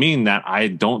doesn't mean that I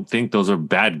don't think those are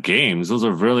bad games. Those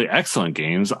are really excellent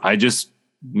games.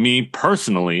 Me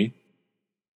personally,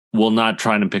 will not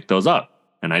try to pick those up.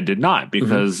 And I did not,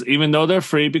 because even though they're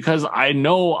free, because I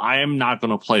know I am not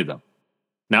going to play them.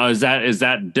 Now, is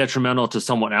that detrimental to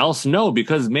someone else? No,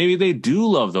 because maybe they do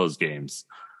love those games.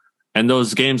 And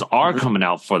those games are coming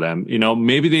out for them. You know,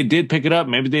 maybe they did pick it up,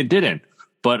 maybe they didn't.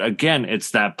 But again,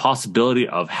 it's that possibility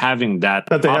of having that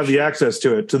they have the access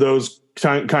to it, to those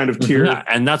kind of tier. Yeah,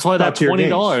 and that's why that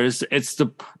 $20, it's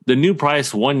the new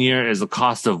price 1 year is the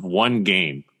cost of one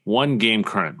game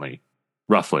currently,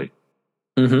 roughly.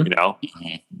 You know,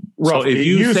 so if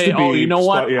you say, "Oh, you know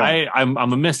what? I'm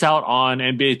gonna miss out on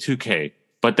NBA 2K,"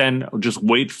 but then just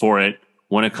wait for it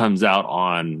when it comes out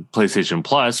on PlayStation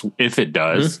Plus, if it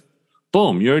does.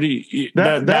 boom, you already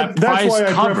that's why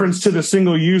I preference to the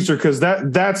single user, because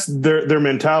that's their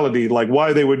mentality, like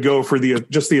why they would go for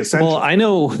just the essential. Well, I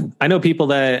know people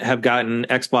that have gotten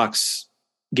Xbox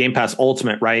Game Pass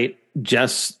Ultimate, right?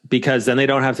 Just because then they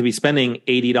don't have to be spending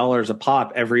 $80 a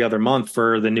pop every other month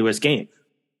for the newest game.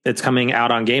 It's coming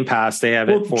out on Game Pass. They have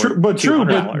it for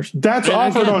 $200. But that's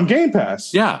offered on Game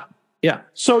Pass. Yeah.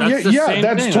 So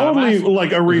that's thing. Totally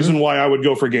like a reason why I would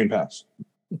go for Game Pass.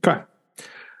 Okay.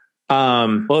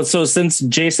 Well, so since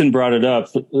Jason brought it up,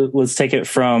 let's take it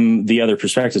from the other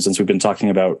perspective, since we've been talking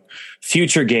about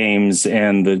future games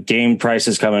and the game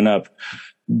prices coming up.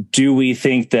 Do we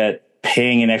think that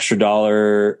paying an extra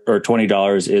 $1 or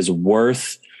 $20 is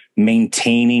worth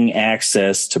maintaining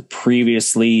access to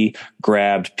previously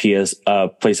grabbed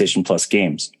PlayStation Plus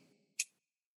games?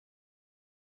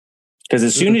 Because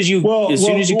as soon as you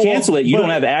cancel it, you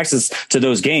don't have access to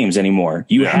those games anymore.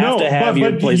 You have to have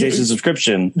your PlayStation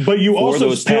subscription. But you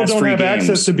also still don't have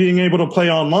access to being able to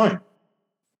play online.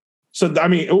 So, I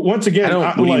mean, once again,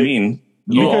 what do you mean?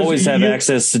 You always have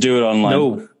access to do it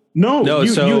online. No,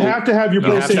 you have to have your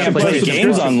PlayStation Plus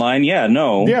games online. Yeah,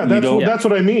 that's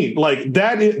what I mean. Like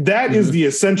that is the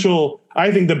essential.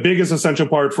 I think the biggest essential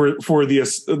part for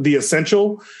the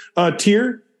essential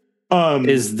tier.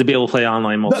 Is to be able to play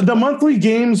online multiplayer. The monthly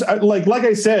games, like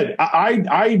I said,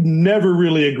 I never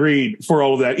really agreed for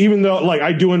all of that, even though like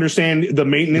I do understand the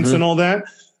maintenance and all that.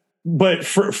 But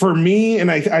for me, and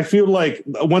I feel like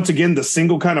once again, the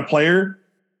single kind of player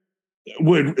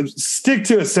would stick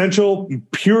to essential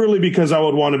purely because I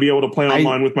would want to be able to play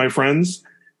online with my friends.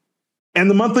 And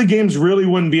the monthly games really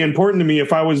wouldn't be important to me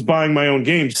if I was buying my own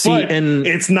games. But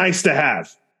it's nice to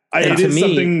have. It is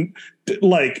something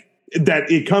like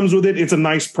that. It comes with it. It's a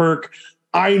nice perk.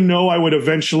 I know I would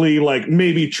eventually like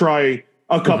maybe try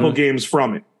a couple games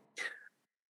from it.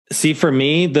 See, for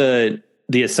me, the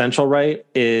essential, right,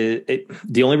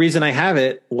 the only reason I have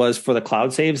it was for the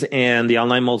cloud saves and the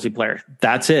online multiplayer.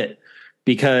 That's it.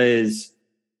 Because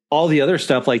all the other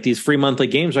stuff, like these free monthly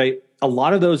games, right, a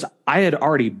lot of those I had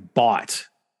already bought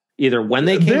either when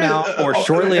they came out or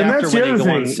shortly after when they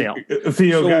go on sale.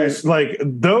 Theo, guys, like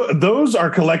those are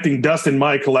collecting dust in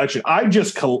my collection. I do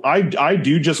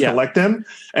collect them.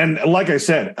 And like I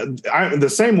said, the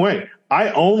same way,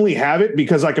 I only have it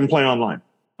because I can play online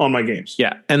on my games.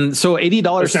 Yeah. And so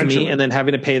 $80 to me, and then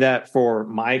having to pay that for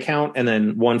my account and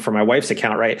then one for my wife's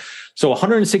account, right? So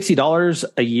 $160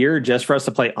 a year just for us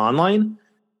to play online.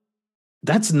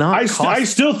 That's not. I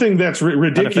still think that's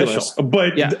ridiculous.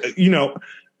 But that's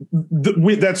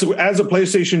as a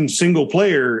PlayStation single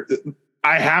player,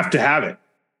 I have to have it.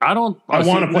 I want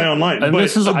to play online,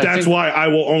 but that's why I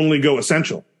will only go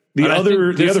essential. The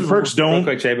other perks don't. Real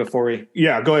quick, Jay, before we.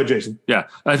 Yeah, go ahead, Jason. Yeah,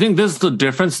 I think this is the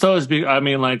difference, though.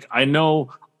 I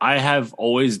know I have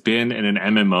always been in an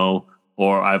MMO,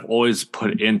 or I've always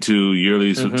put into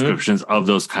yearly subscriptions of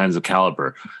those kinds of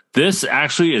caliber. This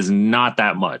actually is not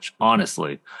that much,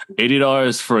 honestly.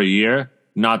 $80 for a year,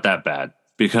 not that bad.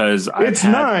 Because I do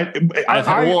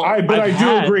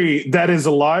agree that is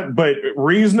a lot, but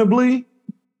reasonably,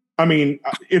 I mean,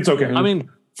 it's okay. I mean,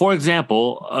 for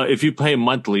example, if you pay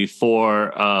monthly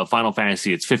for Final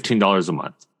Fantasy, it's $15 a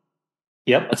month.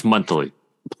 Yep, that's monthly.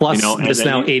 Plus, it's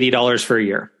now $80 for a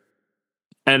year,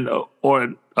 and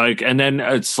then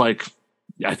it's like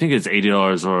I think it's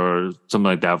 $80 or something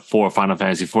like that for Final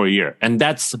Fantasy for a year, and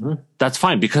that's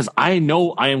fine because I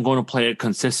know I am going to play it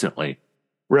consistently.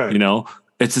 Right.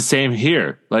 It's the same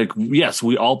here. Like, yes,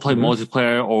 we all play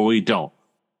multiplayer or we don't.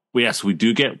 Yes, we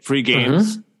do get free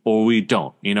games or we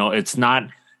don't. It's not,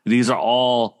 these are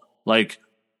all like,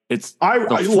 it's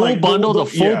the full bundle. The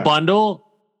full bundle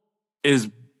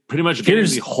is pretty much getting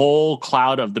the whole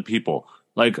cloud of the people.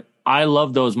 Like, I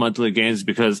love those monthly games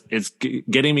because it's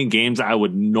getting me games I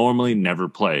would normally never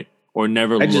play or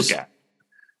never look at.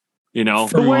 The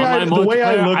way I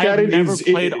look at it is, I've never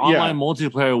played online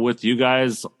multiplayer with you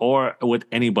guys or with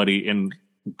anybody in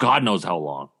God knows how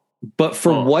long. But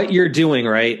for what you're doing,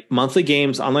 right? Monthly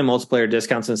games, online multiplayer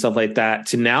discounts and stuff like that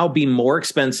to now be more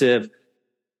expensive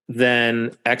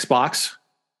than Xbox.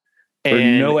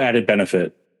 And no added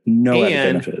benefit.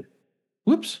 Added benefit.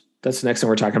 Whoops. That's the next thing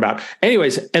we're talking about.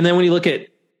 Anyways, and then when you look at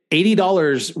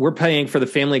 $80, we're paying for the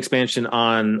family expansion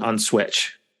on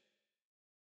Switch.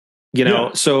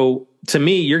 So to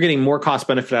me, you're getting more cost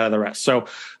benefit out of the rest. So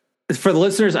for the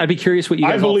listeners, I'd be curious what you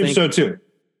guys all think. I believe so too.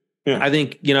 Yeah. I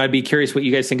think, I'd be curious what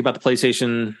you guys think about the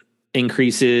PlayStation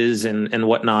increases and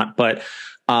whatnot. But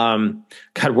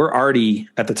God, we're already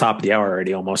at the top of the hour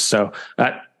already almost. So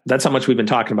that's how much we've been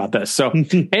talking about this. So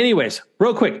anyways,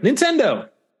 real quick, Nintendo,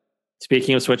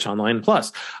 speaking of Switch Online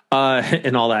Plus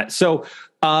and all that. So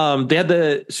They had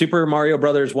the Super Mario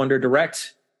Brothers Wonder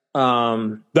Direct.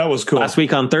 That was cool. Last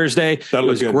week on Thursday. It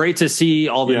was good. Great to see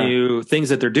all the new things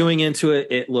that they're doing into it.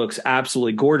 It looks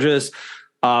absolutely gorgeous.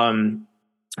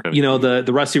 The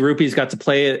Rusty Rupees got to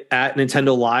play it at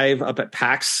Nintendo Live up at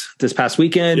PAX this past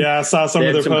weekend. Yeah, I saw some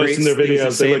of their posts and their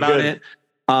videos. They look good.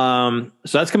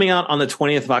 So that's coming out on the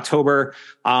 20th of October.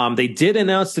 They did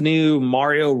announce the new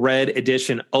Mario Red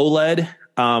Edition OLED,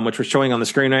 which we're showing on the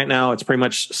screen right now. It's pretty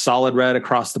much solid red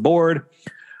across the board.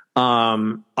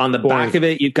 On the back of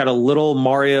it, you've got a little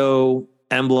Mario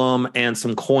emblem and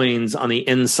some coins on the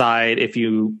inside if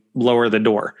you lower the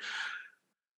door.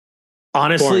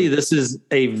 Honestly, this is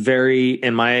a very,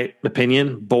 in my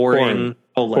opinion, boring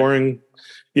OLED. Boring.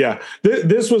 Yeah.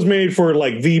 This was made for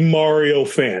like the Mario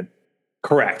fan.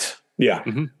 Correct. Yeah.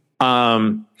 Mm-hmm.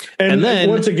 And then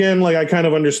once again, like I kind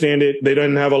of understand it. They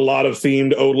didn't have a lot of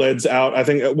themed OLEDs out. I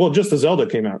think, just the Zelda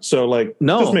came out. So like,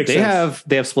 no, they have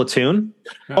Splatoon.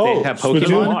 They have Pokemon.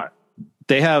 Splatoon?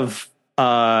 They have,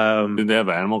 did they have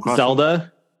Animal Crossing?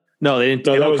 Zelda? No, they didn't.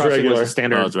 No, Animal that was Crossing regular. was a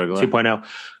standard 2.0.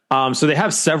 So they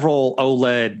have several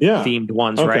OLED themed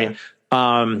ones, right?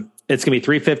 It's going to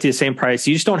be $350, the same price.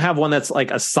 You just don't have one that's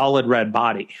like a solid red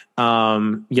body. They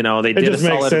did just a makes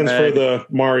solid sense red. for the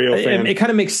Mario fan. It kind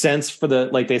of makes sense for the,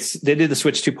 like they did the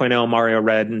Switch 2.0 Mario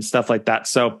Red and stuff like that.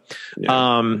 So,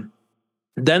 then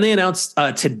they announced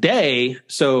today.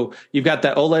 So you've got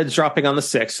the OLEDs dropping on the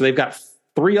 6th. So they've got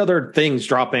 3 other things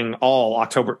dropping all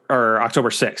October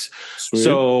 6th. Sweet.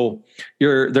 So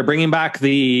they're bringing back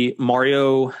the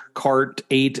Mario Kart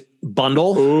 8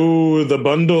 bundle. Ooh, the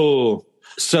bundle.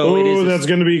 So that's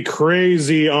going to be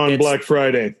crazy on Black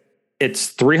Friday.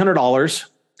 It's $300,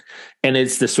 and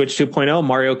it's the Switch 2.0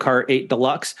 Mario Kart 8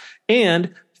 Deluxe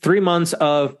and 3 months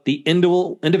of the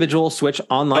individual Switch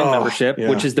online membership,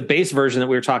 which is the base version that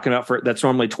we were talking about that's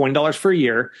normally $20 for a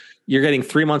year. You're getting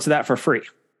 3 months of that for free.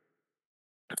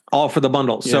 All for the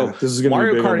bundle. So this is going to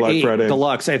Mario be big on Kart Black 8 Friday.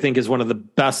 Deluxe, I think, is one of the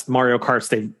best Mario Karts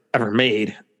they've ever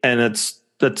made, and that's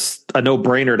a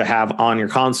no-brainer to have on your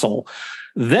console.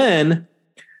 Then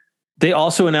they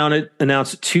also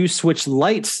announced 2 Switch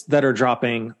Lites that are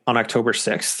dropping on October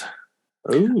 6th.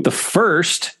 Ooh. The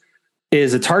first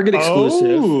is a Target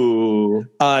exclusive.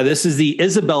 This is the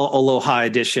Isabelle Aloha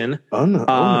edition.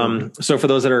 So for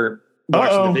those that are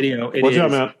watching the video,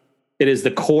 it is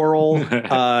the coral,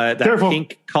 that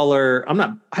pink color.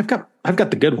 I've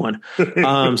got the good one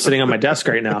sitting on my desk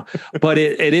right now, but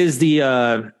it is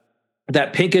the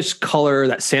that pinkish color,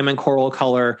 that salmon coral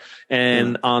color.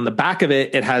 And on the back of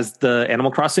it, it has the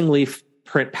Animal Crossing leaf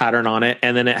print pattern on it.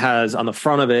 And then it has on the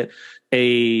front of it,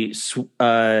 a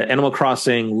Animal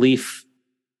Crossing leaf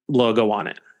logo on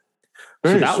it.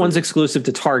 So that one's exclusive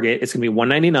to Target. It's going to be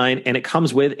 $199, and it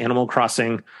comes with Animal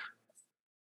Crossing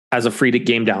as a free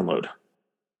game download.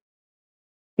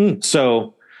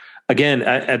 So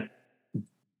again,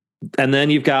 and then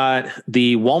you've got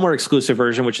the Walmart exclusive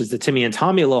version, which is the Timmy and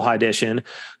Tommy Aloha edition,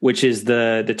 which is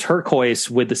the turquoise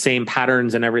with the same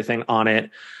patterns and everything on it.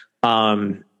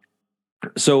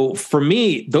 So for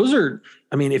me, those are,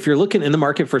 if you're looking in the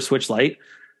market for Switch Lite,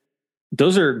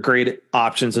 those are great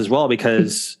options as well,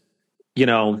 because,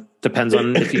 depends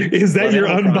on if you... Is that your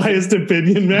unbiased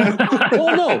opinion, man?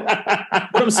 Well, no.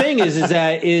 What I'm saying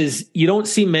is you don't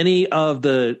see many of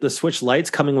the Switch Lites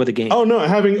coming with a game. Oh no,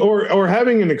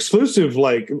 having an exclusive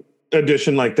like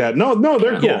edition like that. No,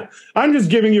 they're cool. Yeah. I'm just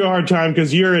giving you a hard time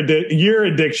because your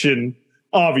addiction,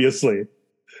 obviously.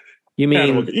 You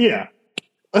mean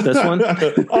this one?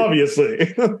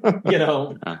 Obviously.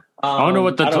 I wonder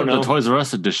what the Toys R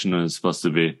Us edition is supposed to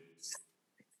be.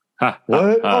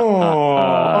 What?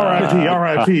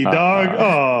 R.I.P. dog.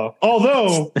 Oh,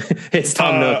 although it's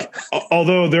Tom Nook.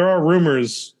 Although there are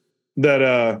rumors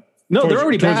that no, they're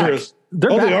already back.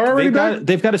 They are already back.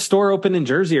 They've got a store open in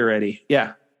Jersey already.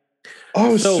 Yeah.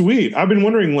 Oh, sweet. I've been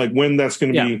wondering like when that's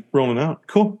going to be rolling out.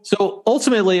 Cool. So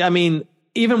ultimately,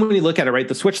 even when you look at it, right,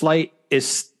 the Switch Lite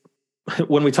is,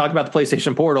 when we talk about the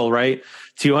PlayStation Portal, right,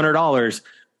 $200.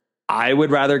 I would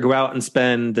rather go out and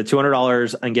spend the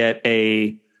 $200 and get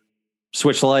a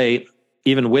Switch Lite,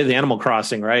 even with Animal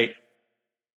Crossing, right?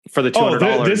 For the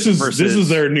 $200. This is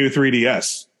their new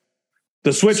 3DS.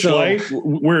 The Switch Lite,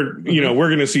 we're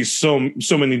going to see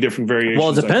so many different variations.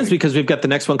 Well, it depends because we've got the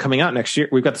next one coming out next year.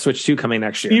 We've got the Switch 2 coming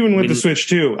next year. Even with the Switch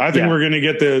 2, I think we're going to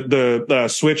get the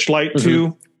Switch Lite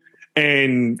 2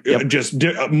 and just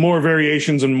more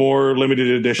variations and more limited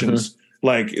editions.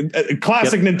 Like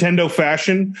classic Nintendo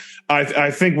fashion.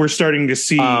 I think we're starting to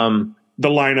see the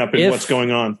lineup and what's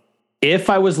going on.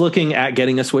 If I was looking at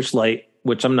getting a Switch Lite,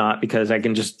 which I'm not because I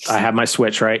have my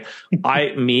Switch, right?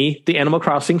 The Animal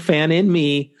Crossing fan in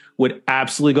me would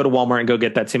absolutely go to Walmart and go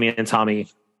get that Timmy and Tommy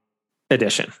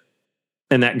edition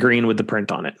and that green with the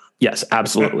print on it. Yes,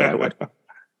 absolutely. I would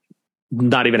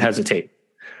not even hesitate.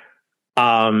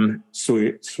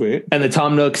 Sweet. And the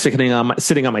Tom Nook sitting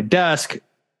on my desk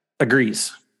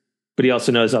agrees, but he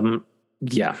also knows I'm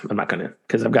not going to,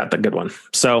 because I've got the good one.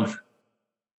 So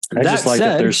I just like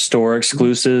that there's store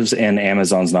exclusives and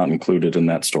Amazon's not included in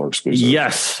that store exclusive.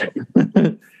 Yes.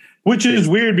 Which is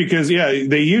weird because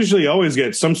they usually always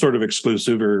get some sort of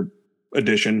exclusive or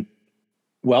edition.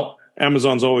 Well,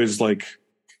 Amazon's always like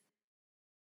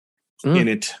in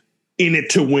it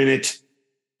to win it.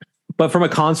 But from a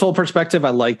console perspective,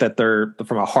 I like that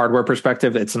from a hardware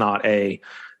perspective, it's not a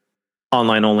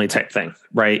online only type thing,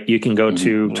 right? You can go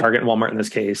to Target and Walmart in this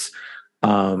case.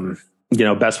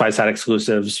 Best Buy's had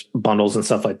exclusives, bundles and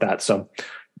stuff like that. So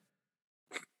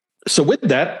with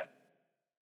that,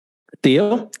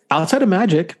 Theo, outside of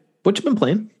Magic, what you been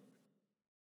playing?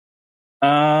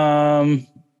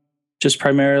 Just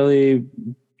primarily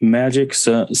Magic.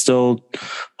 So still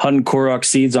hunting Korok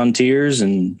seeds on tiers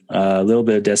and a little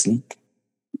bit of Destiny.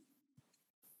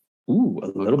 Ooh, a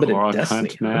little bit Korok of Destiny,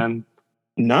 hunt, man.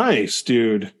 Nice,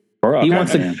 dude. Korok, he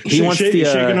wants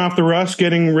shaking off the rust,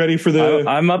 getting ready for the.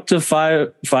 I'm up to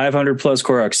 500 plus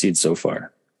Korok seeds so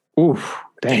far. Ooh,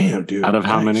 damn, dude! Out of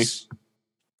how many?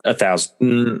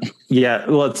 1,000. Yeah,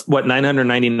 well, it's what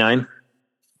 999.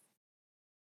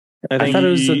 I thought it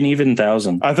was an even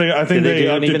 1,000. I think they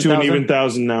upped it to an even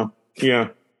 1,000 now. Yeah.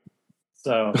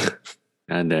 So.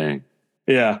 God dang.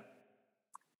 Yeah.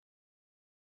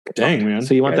 Dang, man.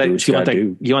 So you want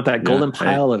that golden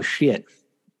pile of shit.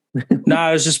 No,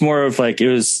 it was just more of like,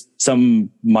 it was some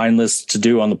mindless to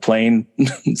do on the plane.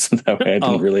 So that way I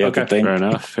didn't really have to think.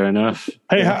 Fair enough.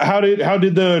 Hey, how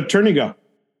did the tourney go?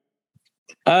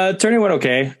 Tourney went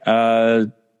okay.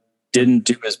 Didn't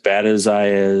do as bad as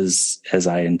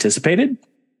I anticipated.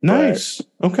 Nice.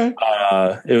 Okay.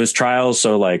 It was trials,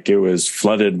 so like it was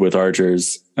flooded with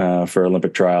archers for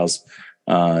Olympic trials,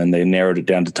 and they narrowed it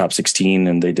down to top 16,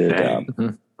 and they did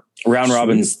round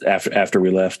robins after we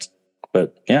left.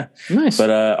 But yeah, nice. But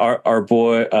our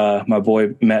boy, my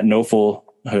boy Matt Nofel,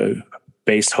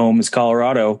 based home is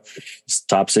Colorado, is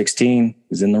top 16.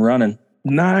 He's in the running.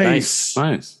 Nice.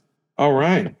 All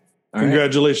right.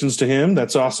 Congratulations to him.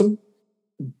 That's awesome.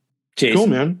 Jason. Cool,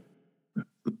 man.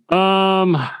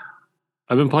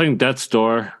 I've been playing Death's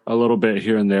Door a little bit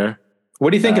here and there.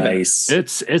 What do you think of it?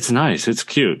 It's nice. It's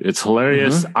cute. It's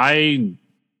hilarious.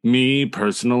 Me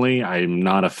personally, I'm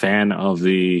not a fan of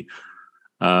the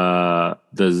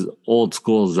old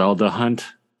school Zelda hunt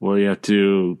where you have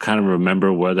to kind of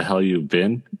remember where the hell you've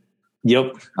been.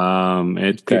 Yep.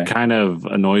 It kind of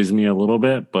annoys me a little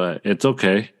bit, but it's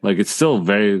okay. Like it's still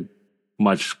very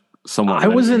much somewhat.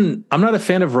 I'm not a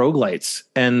fan of roguelites,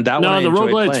 and that one. No, the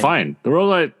roguelite's fine. The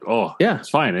roguelite, it's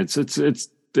fine.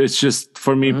 It's just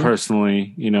for me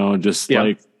personally,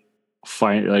 like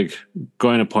fight, like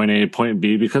going to point A, point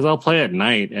B, because I'll play at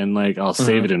night and like I'll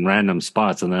save it in random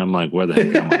spots, and then I'm like, where the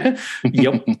heck am I?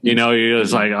 Yep. You're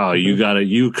just like,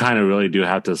 you kind of really do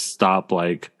have to stop,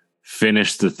 like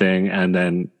finish the thing and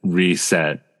then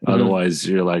reset. Otherwise,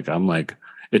 you're like, I'm like,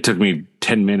 it took me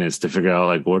 10 minutes to figure out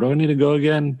like, where do I need to go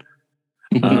again?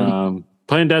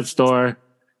 Playing Death's Door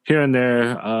here and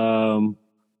there.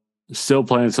 Still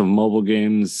playing some mobile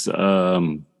games.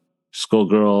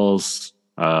 Skullgirls.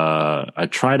 I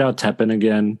tried out Teppen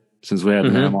again since we have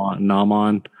Nam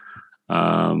on.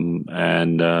 And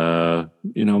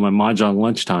my Mahjong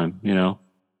lunchtime,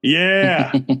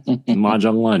 Yeah.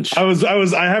 Mahjong lunch.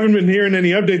 I haven't been hearing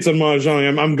any updates on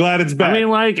Mahjong. I'm glad it's back.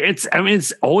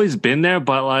 It's always been there,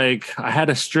 but like I had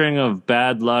a string of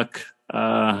bad luck with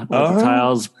the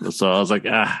tiles. So I was like,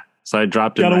 so I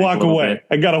dropped it. I gotta walk away.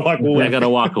 I gotta walk away. Gotta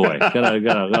walk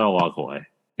away.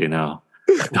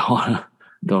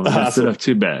 Don't mess it up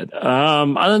too bad.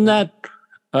 Other than that,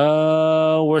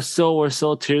 we're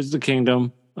still Tears of the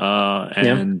Kingdom,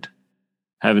 and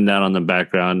having that on the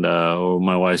background. Or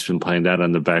my wife's been playing that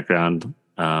on the background.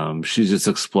 She's just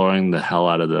exploring the hell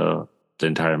out of the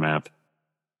entire map.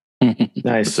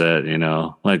 Nice. That's it,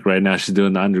 like right now she's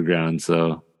doing the underground,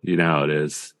 so you know how it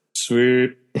is.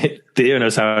 Sweet. Theo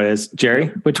knows how it is. Jerry,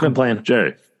 what you been playing?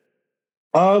 Jerry.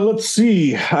 Let's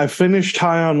see. I finished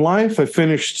High on Life. I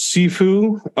finished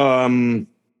Sifu.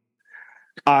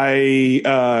 I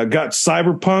got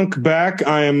Cyberpunk back.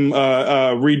 I am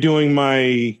redoing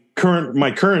my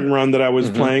current run that I was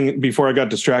playing before I got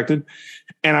distracted.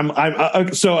 And I'm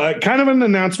kind of an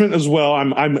announcement as well.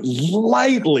 I'm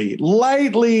lightly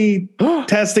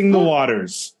testing the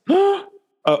waters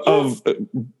of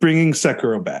bringing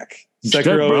Sekiro back.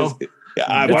 Sekiro is.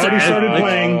 I've already started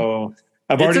playing.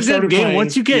 already started game. playing.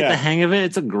 Once you get the hang of it,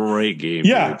 it's a great game.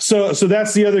 Yeah. Dude. So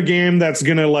that's the other game that's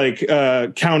gonna like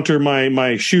counter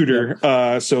my shooter.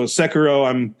 So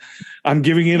Sekiro, I'm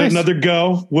giving it another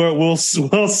go. We'll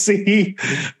see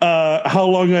how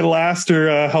long I last,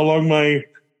 or how long my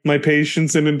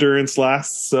patience and endurance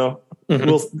lasts. So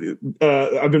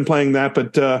I've been playing that,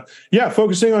 but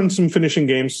focusing on some finishing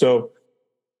games. So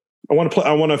I want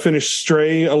to finish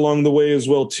Stray along the way as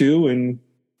well too, and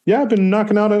I've been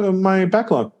knocking out my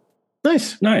backlog.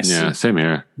 Nice. Yeah, same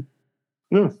here.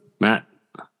 Yeah. Matt,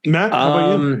 how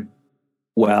about you?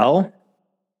 Well,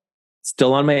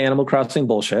 still on my Animal Crossing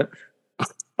bullshit.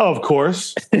 Of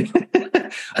course. I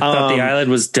thought the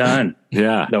island was done.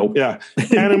 Yeah. Nope. Yeah.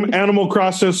 Animal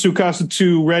Crossing, Tsukasa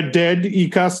 2, Red Dead,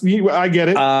 I get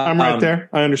it. I'm right there.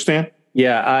 I understand.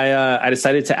 Yeah, I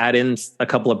decided to add in a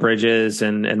couple of bridges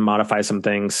and modify some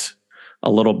things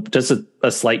a little, just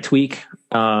a slight tweak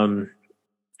and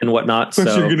whatnot.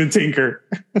 So you're gonna tinker.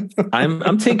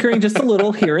 I'm tinkering just a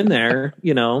little here and there,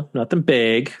 nothing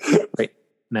big right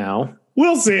now.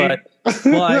 We'll see. But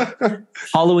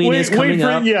Halloween is coming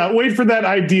up. Yeah, wait for that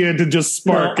idea to just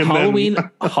spark. No,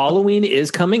 Halloween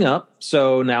is coming up.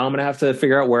 So now I'm gonna have to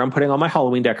figure out where I'm putting all my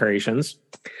Halloween decorations.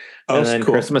 And then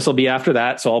cool. Christmas will be after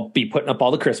that, so I'll be putting up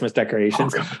all the Christmas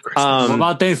decorations. What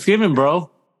about Thanksgiving, bro?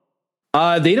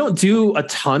 They don't do a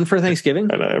ton for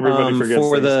Thanksgiving. I know, everybody forgets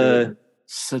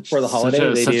for the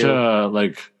holiday. They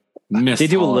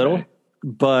do a little,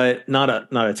 but not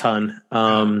a ton.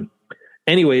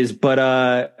 Anyways,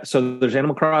 but so there's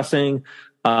Animal Crossing.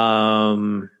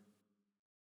 Of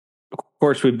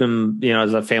course, we've been,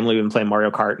 as a family, we've been playing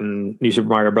Mario Kart and New Super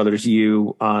Mario Brothers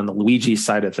U on the Luigi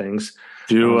side of things.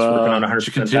 Did you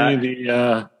continue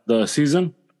the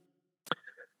season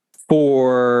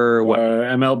for what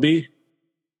MLB?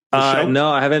 No,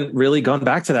 I haven't really gone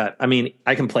back to that. I mean,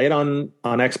 I can play it on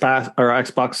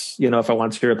Xbox, if I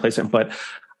want to replace it, but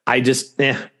I just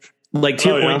like to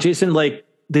your point, Jason. Like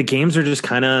the games are just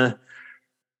kind of.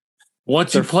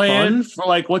 Once you play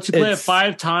it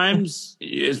 5 times,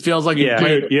 it feels like you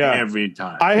play it every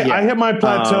time. I hit my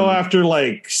plateau after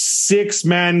like 6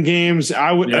 man games.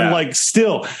 And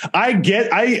still,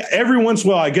 every once in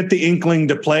a while I get the inkling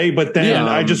to play, but then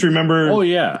I just remember. Oh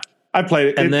yeah, I played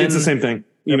it. And then, it's the same thing,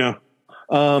 It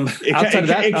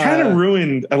kind of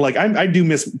ruined. I do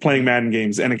miss playing Madden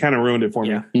games, and it kind of ruined it for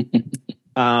me.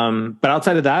 But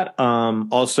outside of that,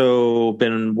 also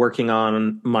been working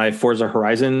on my Forza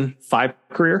Horizon 5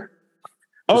 career.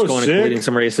 Just going and completing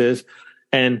some races.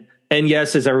 And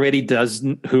yes, as everybody does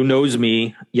who knows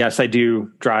me, yes, I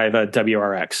do drive a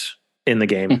WRX in the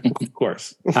game. Of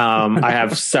course. I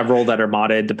have several that are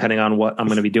modded depending on what I'm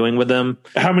going to be doing with them.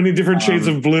 How many different shades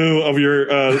of blue of your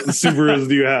Subarus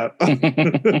do you have?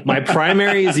 My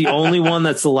primary is the only one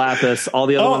that's the Lapis. All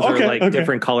the other ones are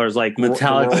different colors, like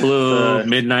metallic blue,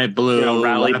 midnight blue,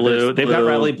 rally blue. They've got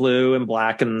rally blue and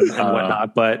black and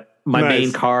whatnot. But my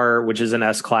main car, which is an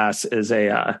S-Class, is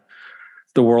the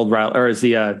World Rally, or is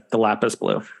the Lapis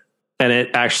blue. And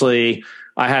it actually,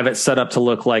 I have it set up to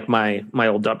look like my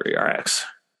old WRX.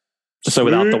 So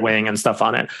without the wing and stuff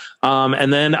on it.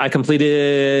 And then I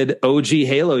completed OG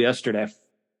Halo yesterday.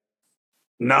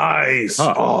 Nice.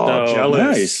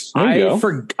 Jealous.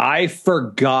 Nice. I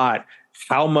forgot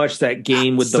how much that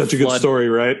game with such the flood a good story,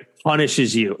 right?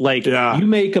 Punishes you. You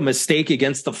make a mistake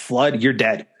against the flood, you're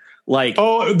dead.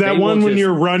 That one when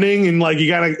you're running and you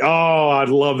gotta. Oh, I'd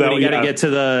love that. You gotta get to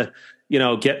the.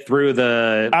 Get through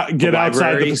get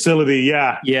outside the facility.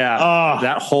 Yeah.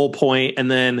 That whole point.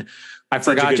 And then I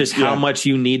forgot how much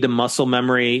you need to muscle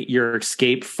memory your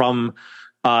escape from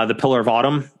the Pillar of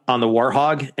Autumn on the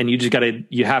Warthog. And you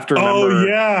have to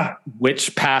remember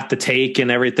which path to take and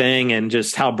everything and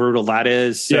just how brutal that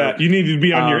is. So, you need to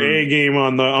be on your A game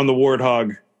on the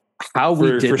Warthog. How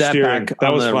we did that back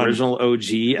on the original OG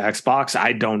Xbox,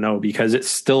 I don't know, because it's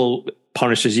still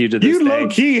punishes you to this day. You low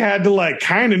key had to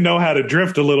kind of know how to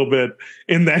drift a little bit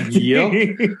in that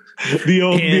game.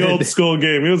 the old school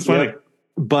game. It was funny. Yep.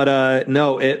 But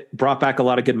no, it brought back a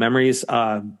lot of good memories.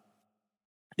 The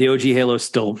OG Halo is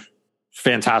still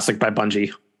fantastic by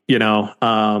Bungie,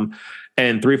 and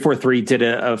 343 did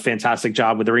a fantastic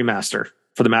job with the remaster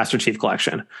for the Master Chief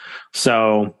Collection.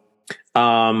 So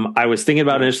I was thinking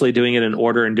about initially doing it in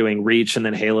order and doing Reach and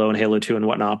then Halo and Halo 2 and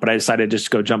whatnot, but I decided just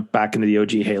to go jump back into the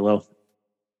OG Halo.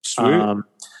 Sweet.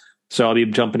 So I'll be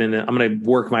jumping in. I'm going to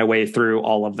work my way through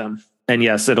all of them. And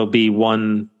yes, it'll be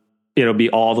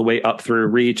all the way up through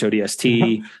Reach,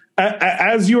 ODST,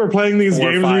 As you are playing these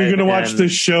games, are you going to watch the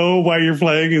show while you're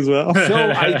playing as well?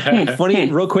 So,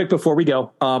 funny, real quick before we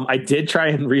go, I did try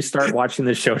and restart watching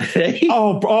the show today.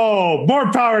 Oh,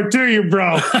 more power to you,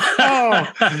 bro. How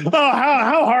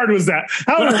hard was that?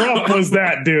 How rough was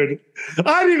that, dude?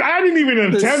 I didn't even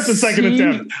attempt the second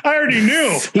attempt. I already knew.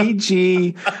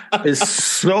 CG is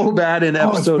so bad in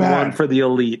episode 1 for the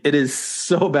Elite. It is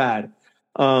so bad.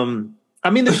 I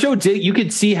mean, the show you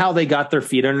could see how they got their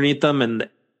feet underneath them, and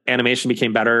animation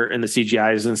became better in the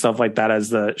CGIs and stuff like that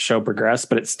as the show progressed,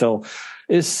 but it still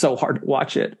is so hard to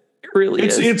watch it. It really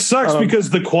is. It sucks because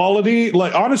the quality,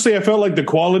 like, honestly, I felt like the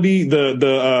quality,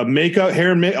 the makeup,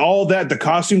 hair, and all that, the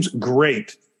costumes,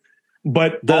 great.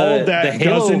 But all that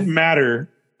doesn't matter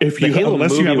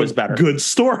unless you have a good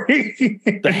story.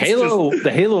 The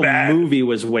Halo movie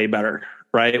was way better,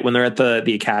 right? When they're at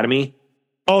the academy.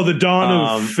 Oh, the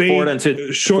Dawn of Fate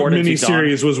short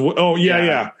miniseries was. Oh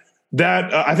yeah.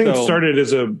 That I think it started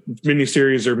as a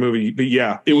miniseries or movie, but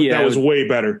that was way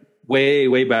better.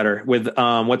 Way better with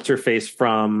what's her face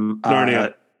from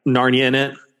Narnia in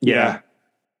it. Yeah.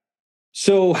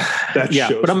 So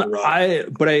I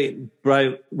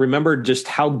remember just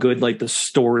how good like the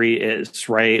story is,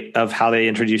 right? Of how they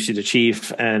introduced you to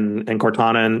Chief and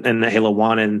Cortana and the Halo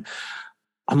 1, and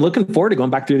I'm looking forward to going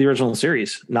back through the original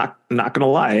series. Not gonna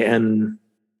lie, and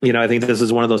I think this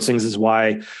is one of those things is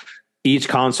why each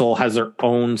console has their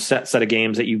own set of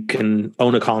games that you can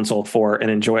own a console for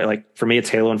and enjoy. Like for me, it's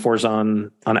Halo and Forza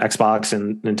on Xbox,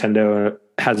 and Nintendo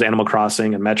has Animal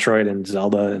Crossing and Metroid and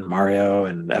Zelda and Mario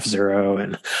and F-Zero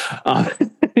and, and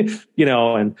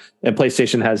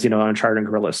PlayStation has, Uncharted and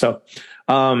Guerrilla. So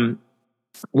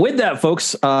with that,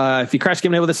 folks, if you crash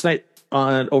Game Night with us tonight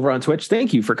over on Twitch,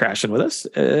 thank you for crashing with us.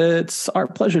 It's our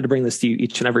pleasure to bring this to you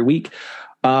each and every week.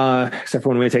 Except for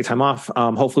when we take time off.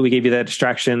 Hopefully we gave you that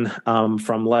distraction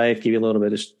from life, give you a little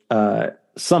bit of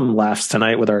some laughs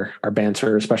tonight with our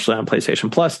banter, especially on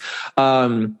PlayStation Plus.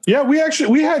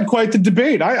 We had quite the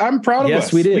debate. I'm proud of us.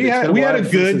 Yes, we did. We had a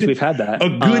good, we've had that. A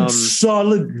good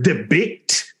solid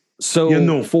debate.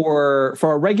 So for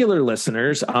our regular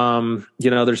listeners,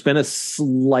 there's been a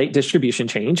slight distribution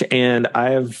change, and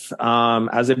as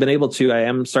I've been able to, I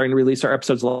am starting to release our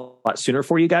episodes a lot sooner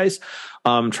for you guys.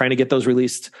 Trying to get those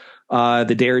released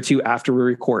the day or two after we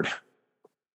record.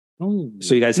 Oh,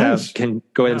 so you guys can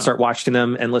go ahead and start watching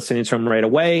them and listening to them right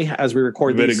away as we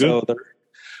record these. So,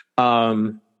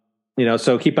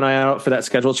 so keep an eye out for that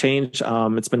schedule change.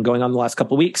 It's been going on the last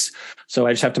couple of weeks, so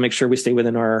I just have to make sure we stay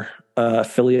within our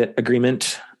affiliate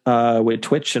agreement with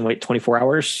Twitch and wait 24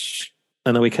 hours,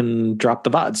 and then we can drop the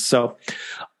VODs. So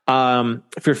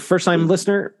if you're a first-time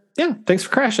listener, thanks for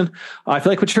crashing. If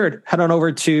you like what you heard, head on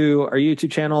over to our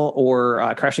YouTube channel or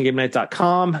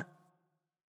crashinggamenight.com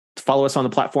to follow us on the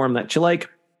platform that you like.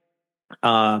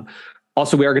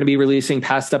 Also, we are going to be releasing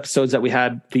past episodes that we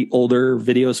had the older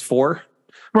videos for.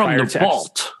 From the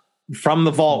vault. From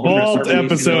the vault. Vault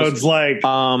episodes, like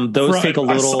those take a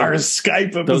little. Our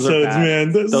Skype episodes,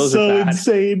 man. Those so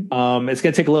insane. It's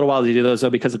going to take a little while to do those, though,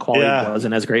 because the quality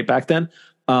wasn't as great back then.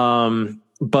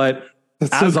 But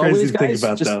that's as so always, guys,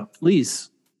 please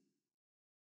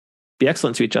be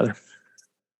excellent to each other.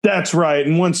 That's right.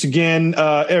 And once again,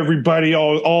 everybody,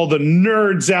 all the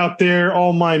nerds out there,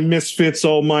 all my misfits,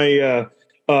 all my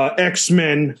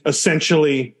X-Men,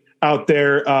 essentially out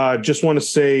there, just want to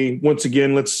say once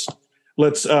again, let's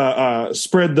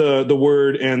spread the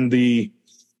word and the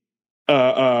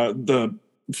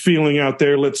feeling out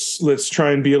there. Let's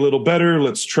try and be a little better.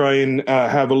 Let's try and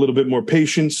have a little bit more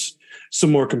patience,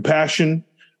 some more compassion.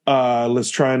 Let's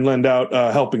try and lend out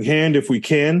a helping hand if we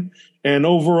can. And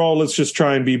overall, let's just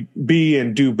try and be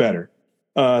and do better.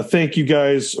 Thank you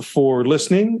guys for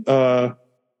listening.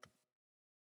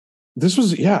 This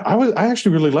was, I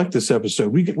actually really liked this episode.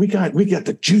 We got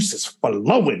the juices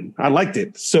flowing. I liked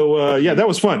it. So that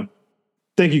was fun.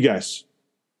 Thank you guys.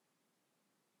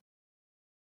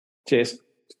 Cheers.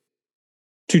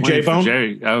 To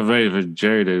J-Bone. I was ready for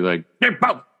Jerry to like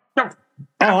J-Bone.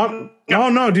 Oh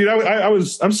no, dude!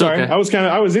 I'm sorry. Okay.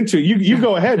 I was into it. You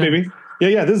go ahead, baby.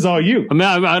 Yeah. This is all you. I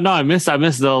mean, I missed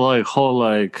the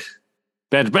whole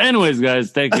bed. But anyways,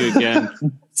 guys, thank you again.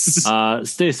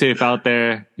 Stay safe out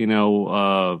there.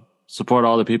 Support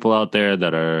all the people out there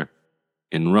that are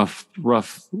in rough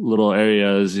little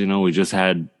areas. We just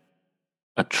had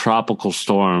a tropical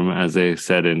storm, as they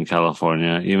said in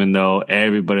California, even though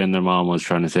everybody and their mom was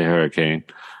trying to say hurricane.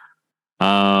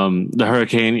 The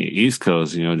hurricane East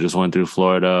Coast, just went through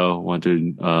Florida, went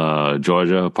through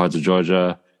Georgia, parts of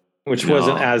Georgia, which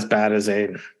wasn't as bad as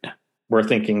we're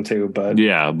thinking too. But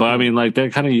I mean, they're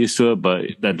kind of used to it, but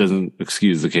that doesn't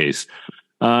excuse the case.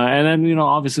 And then, you know,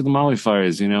 obviously the Maui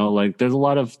fires, you know, like there's a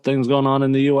lot of things going on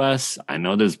in the U.S. I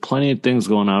know there's plenty of things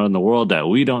going on in the world that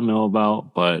we don't know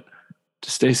about, but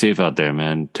just stay safe out there,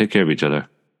 man. Take care of each other.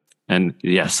 And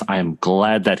yes, I am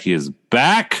glad that he is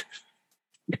back.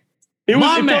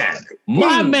 My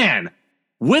man,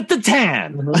 with the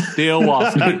tan. Theo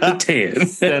Walski. The tan.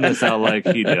 Send us out like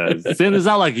he does. Send us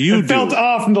out like you do. Felt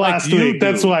off last week.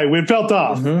 That's why we felt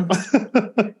off.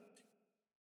 Mm-hmm.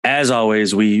 As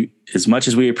always, as much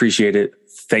as we appreciate it,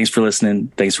 thanks for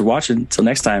listening. Thanks for watching. Till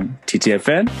next time,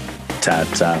 TTFN.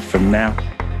 Ta-ta from now.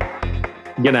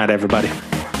 Good night, everybody.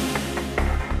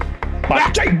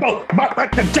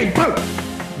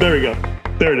 There we go.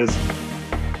 There it is.